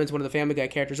compliments one of the Family Guy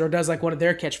characters or does like one of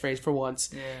their catchphrase for once.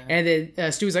 Yeah. And then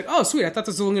Stewie's like, "Oh, sweet! I thought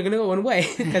this was only going to go one way."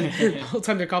 And the whole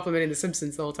time they're complimenting the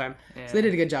Simpsons the whole time. Yeah. So they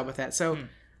did a good job with that. So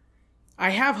I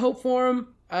have hope for him.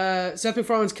 Seth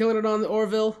MacFarlane's killing it on the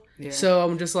Orville. Yeah. So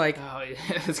I'm just like... Oh, yeah.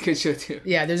 That's a good show, too.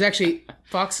 Yeah, there's actually...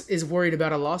 Fox is worried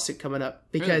about a lawsuit coming up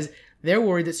because they're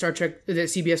worried that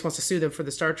CBS wants to sue them for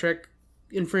the Star Trek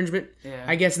infringement. Yeah.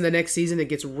 I guess in the next season it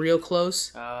gets real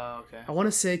close. Oh, okay. I want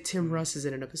to say Tim Russ is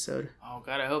in an episode. Oh,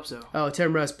 God, I hope so. Oh,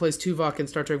 Tim Russ plays Tuvok in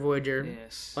Star Trek Voyager.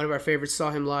 Yes. One of our favorites.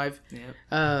 Saw him live.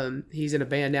 Yep. He's in a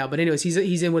band now. But anyways,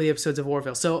 he's in one of the episodes of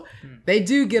Orville. So they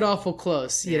do get awful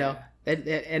close, you know.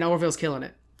 And Orville's killing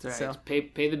it. That's right. So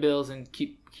pay the bills and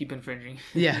keep keep infringing.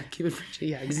 Yeah, keep infringing.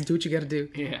 Yeah, just do what you got to do.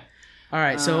 Yeah. All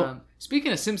right, so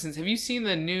speaking of Simpsons, have you seen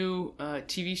the new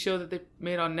TV show that they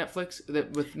made on Netflix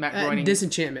with Matt Groening?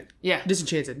 Disenchantment. Yeah,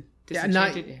 Disenchanted.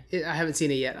 Disenchanted? I haven't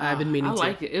seen it yet. I've been meaning to. I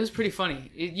liked it. It was pretty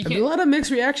funny. A lot of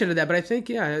mixed reaction to that, but I think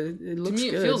it looks to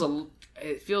me, good.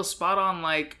 It feels spot on,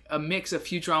 like a mix of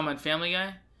Futurama and Family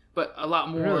Guy, but a lot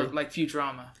more like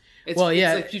Futurama. It's like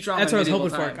Futurama. That's what I was hoping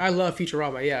time. for. I love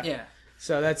Futurama. Yeah. Yeah.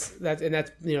 So that's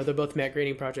they're both Matt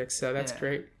Groening projects, so that's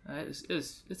great.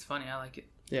 It's funny. I like it.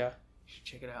 Yeah. You should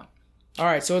check it out. All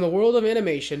right, so in the world of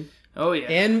animation,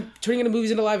 and turning into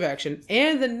movies into live action,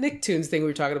 and the Nicktoons thing we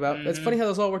were talking about. It's funny how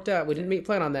those all worked out. We didn't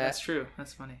plan on that. That's true.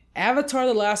 That's funny. Avatar: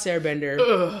 The Last Airbender.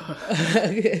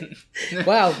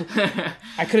 Wow,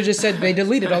 I could have just said they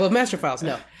deleted all the master files.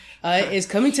 No, is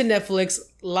coming to Netflix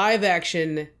live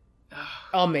action.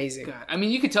 Amazing. God. I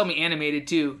mean, you could tell me animated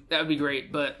too. That would be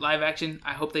great. But live action,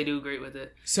 I hope they do great with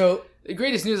it. So the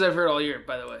greatest news I've heard all year,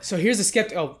 by the way. So here's a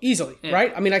skeptic. Oh, easily,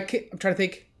 right? I mean, I'm trying to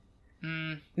think.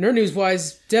 Nerd news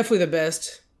wise, definitely the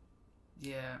best.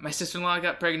 Yeah, my sister-in-law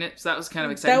got pregnant, so that was kind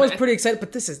of exciting. That was pretty exciting.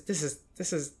 But this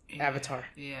is Avatar.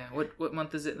 Yeah. What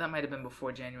month is it? That might have been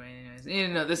before January, anyways.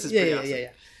 No, this is pretty awesome.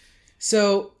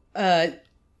 Yeah.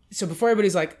 So before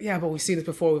everybody's like, yeah, but we've seen this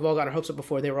before. We've all got our hopes up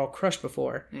before. They were all crushed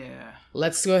before. Yeah.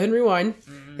 Let's go ahead and rewind.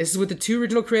 This is with the two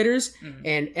original creators,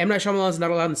 and M. Night Shyamalan's not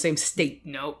allowed in the same state.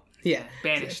 Nope. Yeah.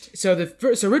 Banished. So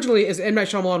originally is M. Night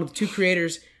Shyamalan with two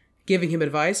creators giving him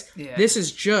advice. Yeah. This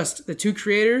is just the two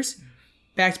creators,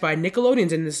 backed by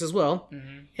Nickelodeon's in this as well,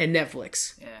 and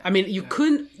Netflix. Yeah. I mean, you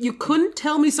couldn't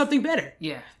tell me something better.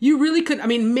 Yeah. You really couldn't. I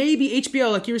mean, maybe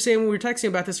HBO, like you were saying when we were texting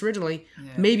about this originally,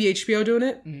 maybe HBO doing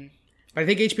it. But I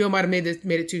think HBO might have made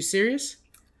it too serious.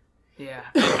 Yeah.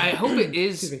 I hope it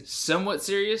is somewhat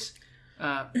serious.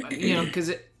 Because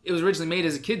it was originally made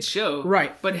as a kid's show.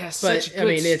 Right. But it has such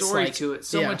good story to it.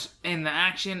 So much in the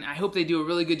action. I hope they do a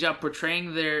really good job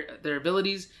portraying their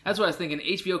abilities. That's what I was thinking.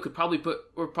 HBO could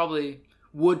probably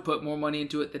would put more money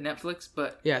into it than Netflix.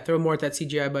 But throw more at that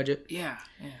CGI budget. Yeah.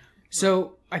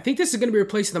 So I think this is going to be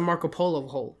replacing the Marco Polo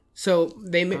hole. So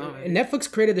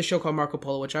Netflix created the show called Marco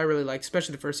Polo, which I really liked,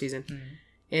 especially the first season.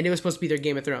 And it was supposed to be their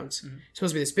Game of Thrones. It's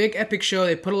supposed to be this big epic show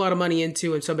they put a lot of money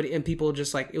into, and people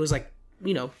just like, it was like,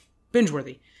 binge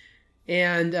worthy.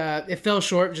 And it fell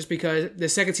short just because the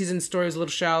second season story was a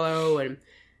little shallow and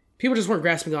people just weren't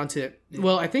grasping onto it. Yeah.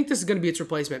 Well, I think this is going to be its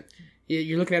replacement.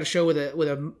 You're looking at a show with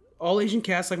a all Asian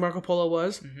cast like Marco Polo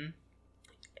was.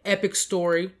 Epic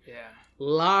story. Yeah. A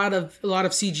lot of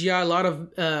CGI, a lot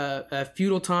of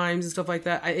feudal times and stuff like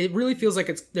that. It really feels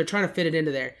like they're trying to fit it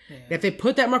into there. Yeah. And if they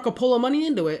put that Marco Polo money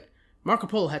into it, Marco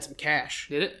Polo had some cash.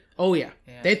 Did it? Oh yeah.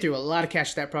 They threw a lot of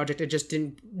cash at that project. It just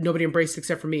didn't. Nobody embraced it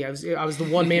except for me. I was the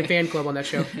one man fan club on that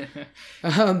show.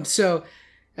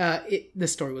 The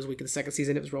story was weak in the second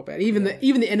season. It was real bad. Even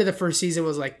the end of the first season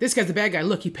was like, this guy's the bad guy.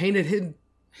 Look, he painted him.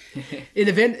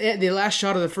 The last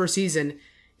shot of the first season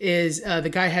is the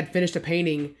guy had finished a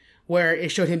painting where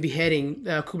it showed him beheading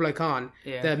Kublai Khan,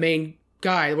 the main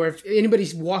guy. Where if anybody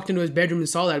walked into his bedroom and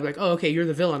saw that, I'd be like, oh, okay, you're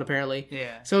the villain apparently.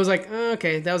 Yeah. So it was like,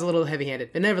 okay, that was a little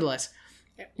heavy-handed, but nevertheless.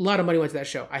 A lot of money went to that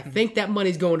show. I think that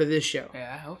money's going to this show.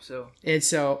 Yeah, I hope so. And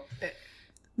so,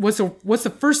 what's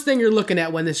the first thing you're looking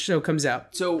at when this show comes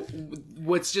out? So,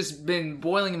 what's just been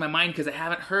boiling in my mind, because I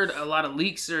haven't heard a lot of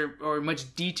leaks or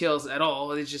much details at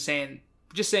all. It's just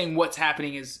saying what's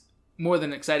happening is more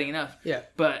than exciting enough. Yeah.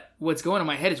 But what's going in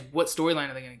my head is what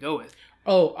storyline are they going to go with?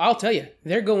 Oh, I'll tell you.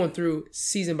 They're going through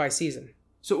season by season.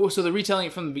 So they're retelling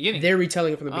it from the beginning? They're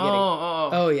retelling it from the beginning.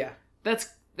 Oh, yeah. That's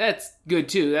good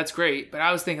too. That's great. But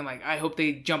I was thinking like, I hope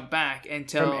they jump back and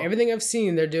tell. From everything I've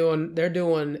seen, they're doing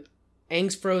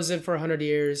Aang's frozen for 100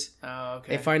 years. Oh,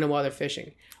 okay. They find him while they're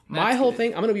fishing. My whole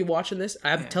thing, I'm going to be watching this.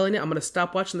 I'm telling you, I'm going to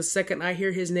stop watching the second I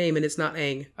hear his name and it's not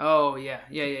Aang. Oh, yeah.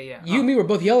 You and me were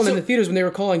both yelling in the theaters when they were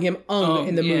calling him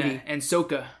in the movie. And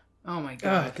Sokka. Oh my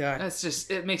god. Oh god. That's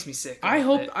just, it makes me sick. I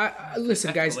hope,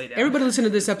 listen guys, everybody listen to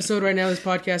this episode right now, this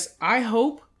podcast. I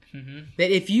hope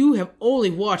that if you have only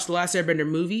watched the Last Airbender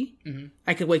movie,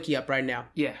 I could wake you up right now.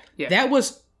 Yeah. That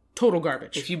was total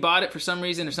garbage. If you bought it for some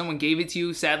reason or someone gave it to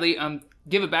you, sadly,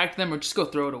 give it back to them or just go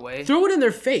throw it away. Throw it in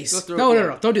their face.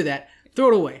 No. Don't do that. Throw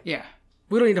it away. Yeah.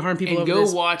 We don't need to harm people and over this.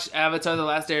 And go watch Avatar: The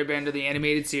Last Airbender, the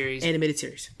animated series.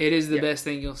 It is the best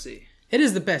thing you'll see. It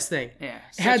is the best thing. Yeah.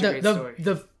 It had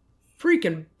the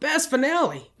freaking best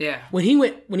finale. Yeah. When he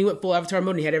went full Avatar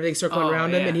mode and he had everything circling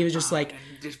around him and he was just like,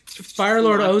 Fire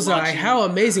Lord Ozai, how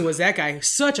amazing was that guy?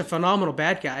 Such a phenomenal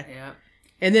bad guy. Yeah.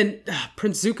 And then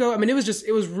Prince Zuko, I mean, it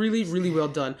was really, really well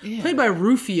done. Yeah. Played by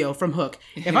Rufio from Hook.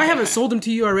 If I haven't sold him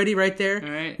to you already right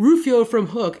there, Rufio from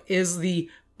Hook is the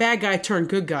bad guy turned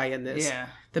good guy in this. Yeah.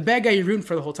 The bad guy you're rooting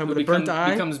for the whole time with a burnt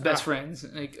eye. Becomes best friends.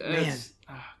 Like, man.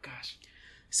 Oh, gosh.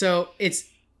 So it's...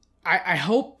 I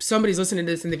hope somebody's listening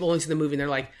to this and they've only seen the movie and they're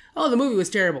like, oh, the movie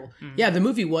was terrible. Mm-hmm. Yeah, the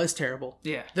movie was terrible.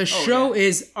 Yeah. The show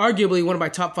is arguably one of my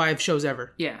top 5 shows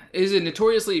ever. Yeah. It is a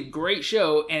notoriously great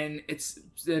show, and it's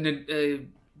a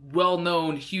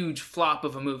well-known huge flop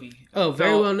of a movie. Oh,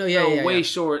 very well known. Yeah, way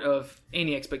short of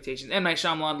any expectations. M. Night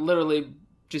Shyamalan literally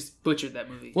just butchered that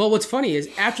movie. Well, what's funny is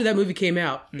after that movie came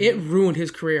out, it ruined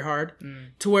his career hard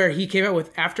to where he came out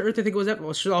with After Earth, I think it was that,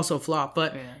 which was also a flop.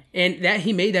 But and that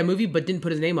he made that movie but didn't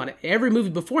put his name on it. Every movie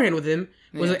beforehand with him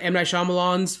was M. Night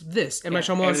Shyamalan's this, M. Night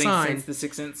Shyamalan's Sign. Since The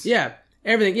Sixth Sense. Yeah,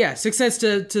 everything. Yeah, Sixth Sense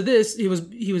to this, he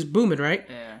was booming, right?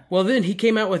 Yeah. Well, then he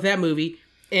came out with that movie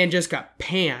and just got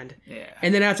panned. Yeah.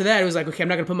 And then after that, it was like, okay, I'm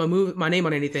not going to put my name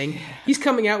on anything. Yeah. He's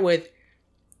coming out with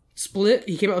Split.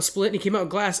 He came out with Split, and he came out with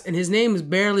Glass, and his name has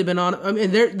barely been on. I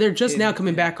mean, they're just now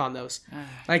coming back on those.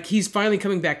 Like, he's finally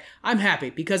coming back. I'm happy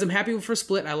because I'm happy for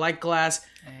Split. I like Glass,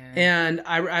 and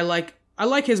I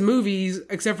like his movies,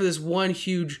 except for this one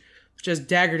huge just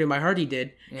dagger to my heart he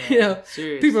did. Yeah, you know,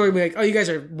 seriously. People are gonna be like, "Oh, you guys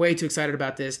are way too excited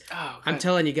about this." Oh, I'm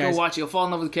telling you guys, go watch it. You'll fall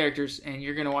in love with the characters, and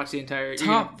you're gonna watch the entire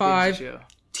top 5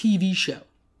 TV show.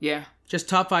 Yeah. Just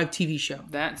top 5 TV show.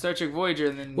 That, Star Trek Voyager,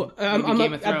 and then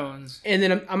Game of Thrones. And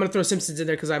then I'm going to throw Simpsons in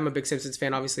there because I'm a big Simpsons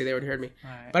fan. Obviously, they already heard me.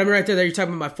 Right. But I'm right there. You're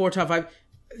talking about my 4 top 5.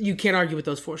 You can't argue with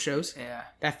those 4 shows. Yeah.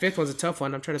 That 5th one's a tough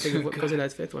one. I'm trying to think of what goes in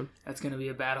that 5th one. That's going to be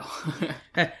a battle.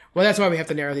 Well, that's why we have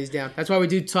to narrow these down. That's why we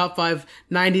do top 5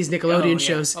 90s Nickelodeon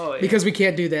shows. Oh, yeah. Because we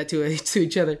can't do that to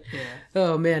each other. Yeah.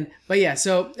 Oh, man. But yeah,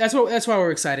 so that's why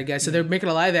we're excited, guys. So they're making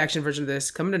a live action version of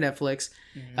this, coming to Netflix.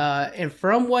 And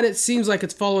from what it seems like,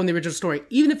 it's following the original story.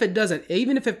 Even if it doesn't,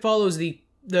 even if it follows the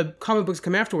comic books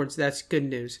come afterwards, that's good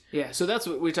news. Yeah, so that's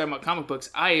what we're talking about, comic books.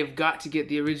 I have got to get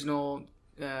the original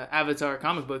Avatar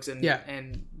comic books, and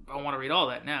I want to read all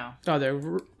that now. Oh,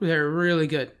 they're really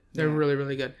good. They're really,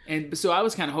 really good. And so I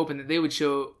was kind of hoping that they would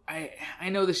show... I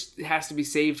know this has to be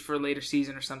saved for a later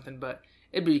season or something, but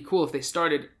it'd be cool if they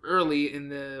started early in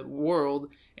the world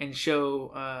and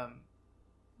show,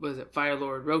 Fire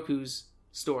Lord Roku's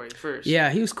story first.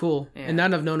 Yeah, he was cool. Yeah. And not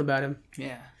enough known about him.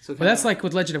 Yeah. So but that's like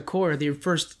with Legend of Korra, the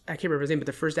first... I can't remember his name, but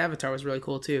the first Avatar was really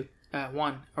cool, too.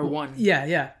 One.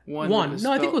 Yeah. One.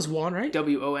 No, I think it was Juan, right?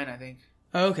 W-O-N, I think.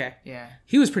 Oh, okay. Yeah.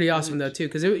 He was pretty awesome, though, too,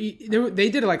 because they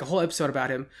did like a whole episode about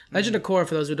him. Legend of Korra,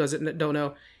 for those who don't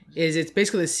know, it's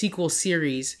basically a sequel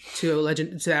series to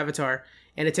Avatar,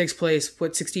 and it takes place,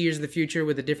 60 years in the future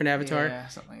with a different Avatar? Yeah,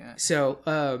 something like that. So,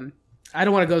 I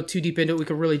don't want to go too deep into it. We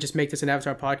could really just make this an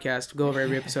Avatar podcast, go over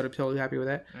every episode. I'm totally happy with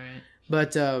that. Right.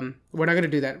 But we're not going to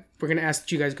do that. We're going to ask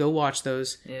that you guys go watch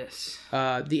those. Yes.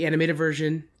 The animated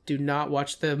version, do not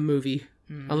watch the movie.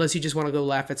 Unless you just want to go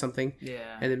laugh at something,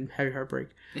 and then have your heart break.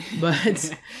 But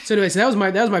so anyway, so that was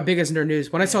my biggest nerd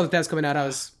news. When I saw that was coming out, I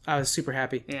was super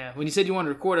happy. Yeah, when you said you wanted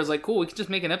to record, I was like, cool, we could just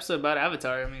make an episode about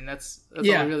Avatar. I mean, that's all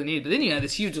we really need. But then you had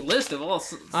this huge list of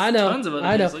tons of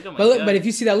other things. Like, oh my God. But if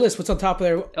you see that list, what's on top of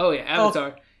there? Oh yeah,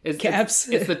 Avatar.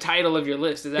 It's the title of your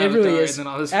list. Is Avatar, it really is. And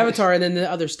then all this Avatar, and then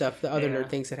the other stuff, the other nerd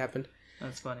things that happened.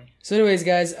 That's funny. So anyways,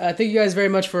 guys, thank you guys very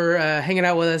much for hanging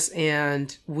out with us,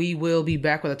 and we will be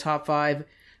back with a top 5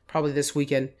 probably this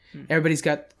weekend. Everybody's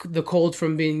got the cold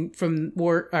from being from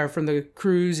work or from the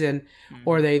cruise, and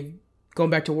or they've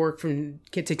going back to work can't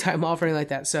take time off or anything like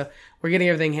that. So we're getting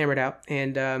everything hammered out,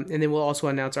 and then we'll also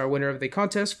announce our winner of the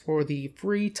contest for the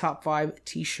free top 5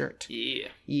 T-shirt.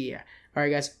 Yeah. All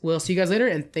right, guys. We'll see you guys later,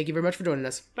 and thank you very much for joining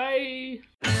us. Bye.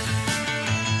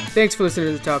 Thanks for listening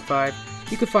to the Top 5.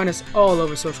 You can find us all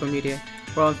over social media.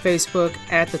 We're on Facebook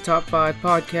at the Top 5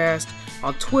 Podcast,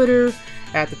 on Twitter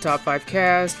at the Top 5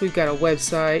 Cast. We've got a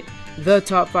website,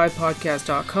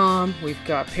 thetop5podcast.com. We've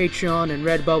got Patreon and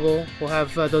Redbubble. We'll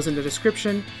have those in the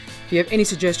description. If you have any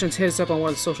suggestions, hit us up on one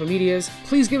of the social medias.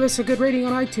 Please give us a good rating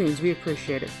on iTunes. We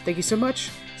appreciate it. Thank you so much.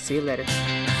 See you later.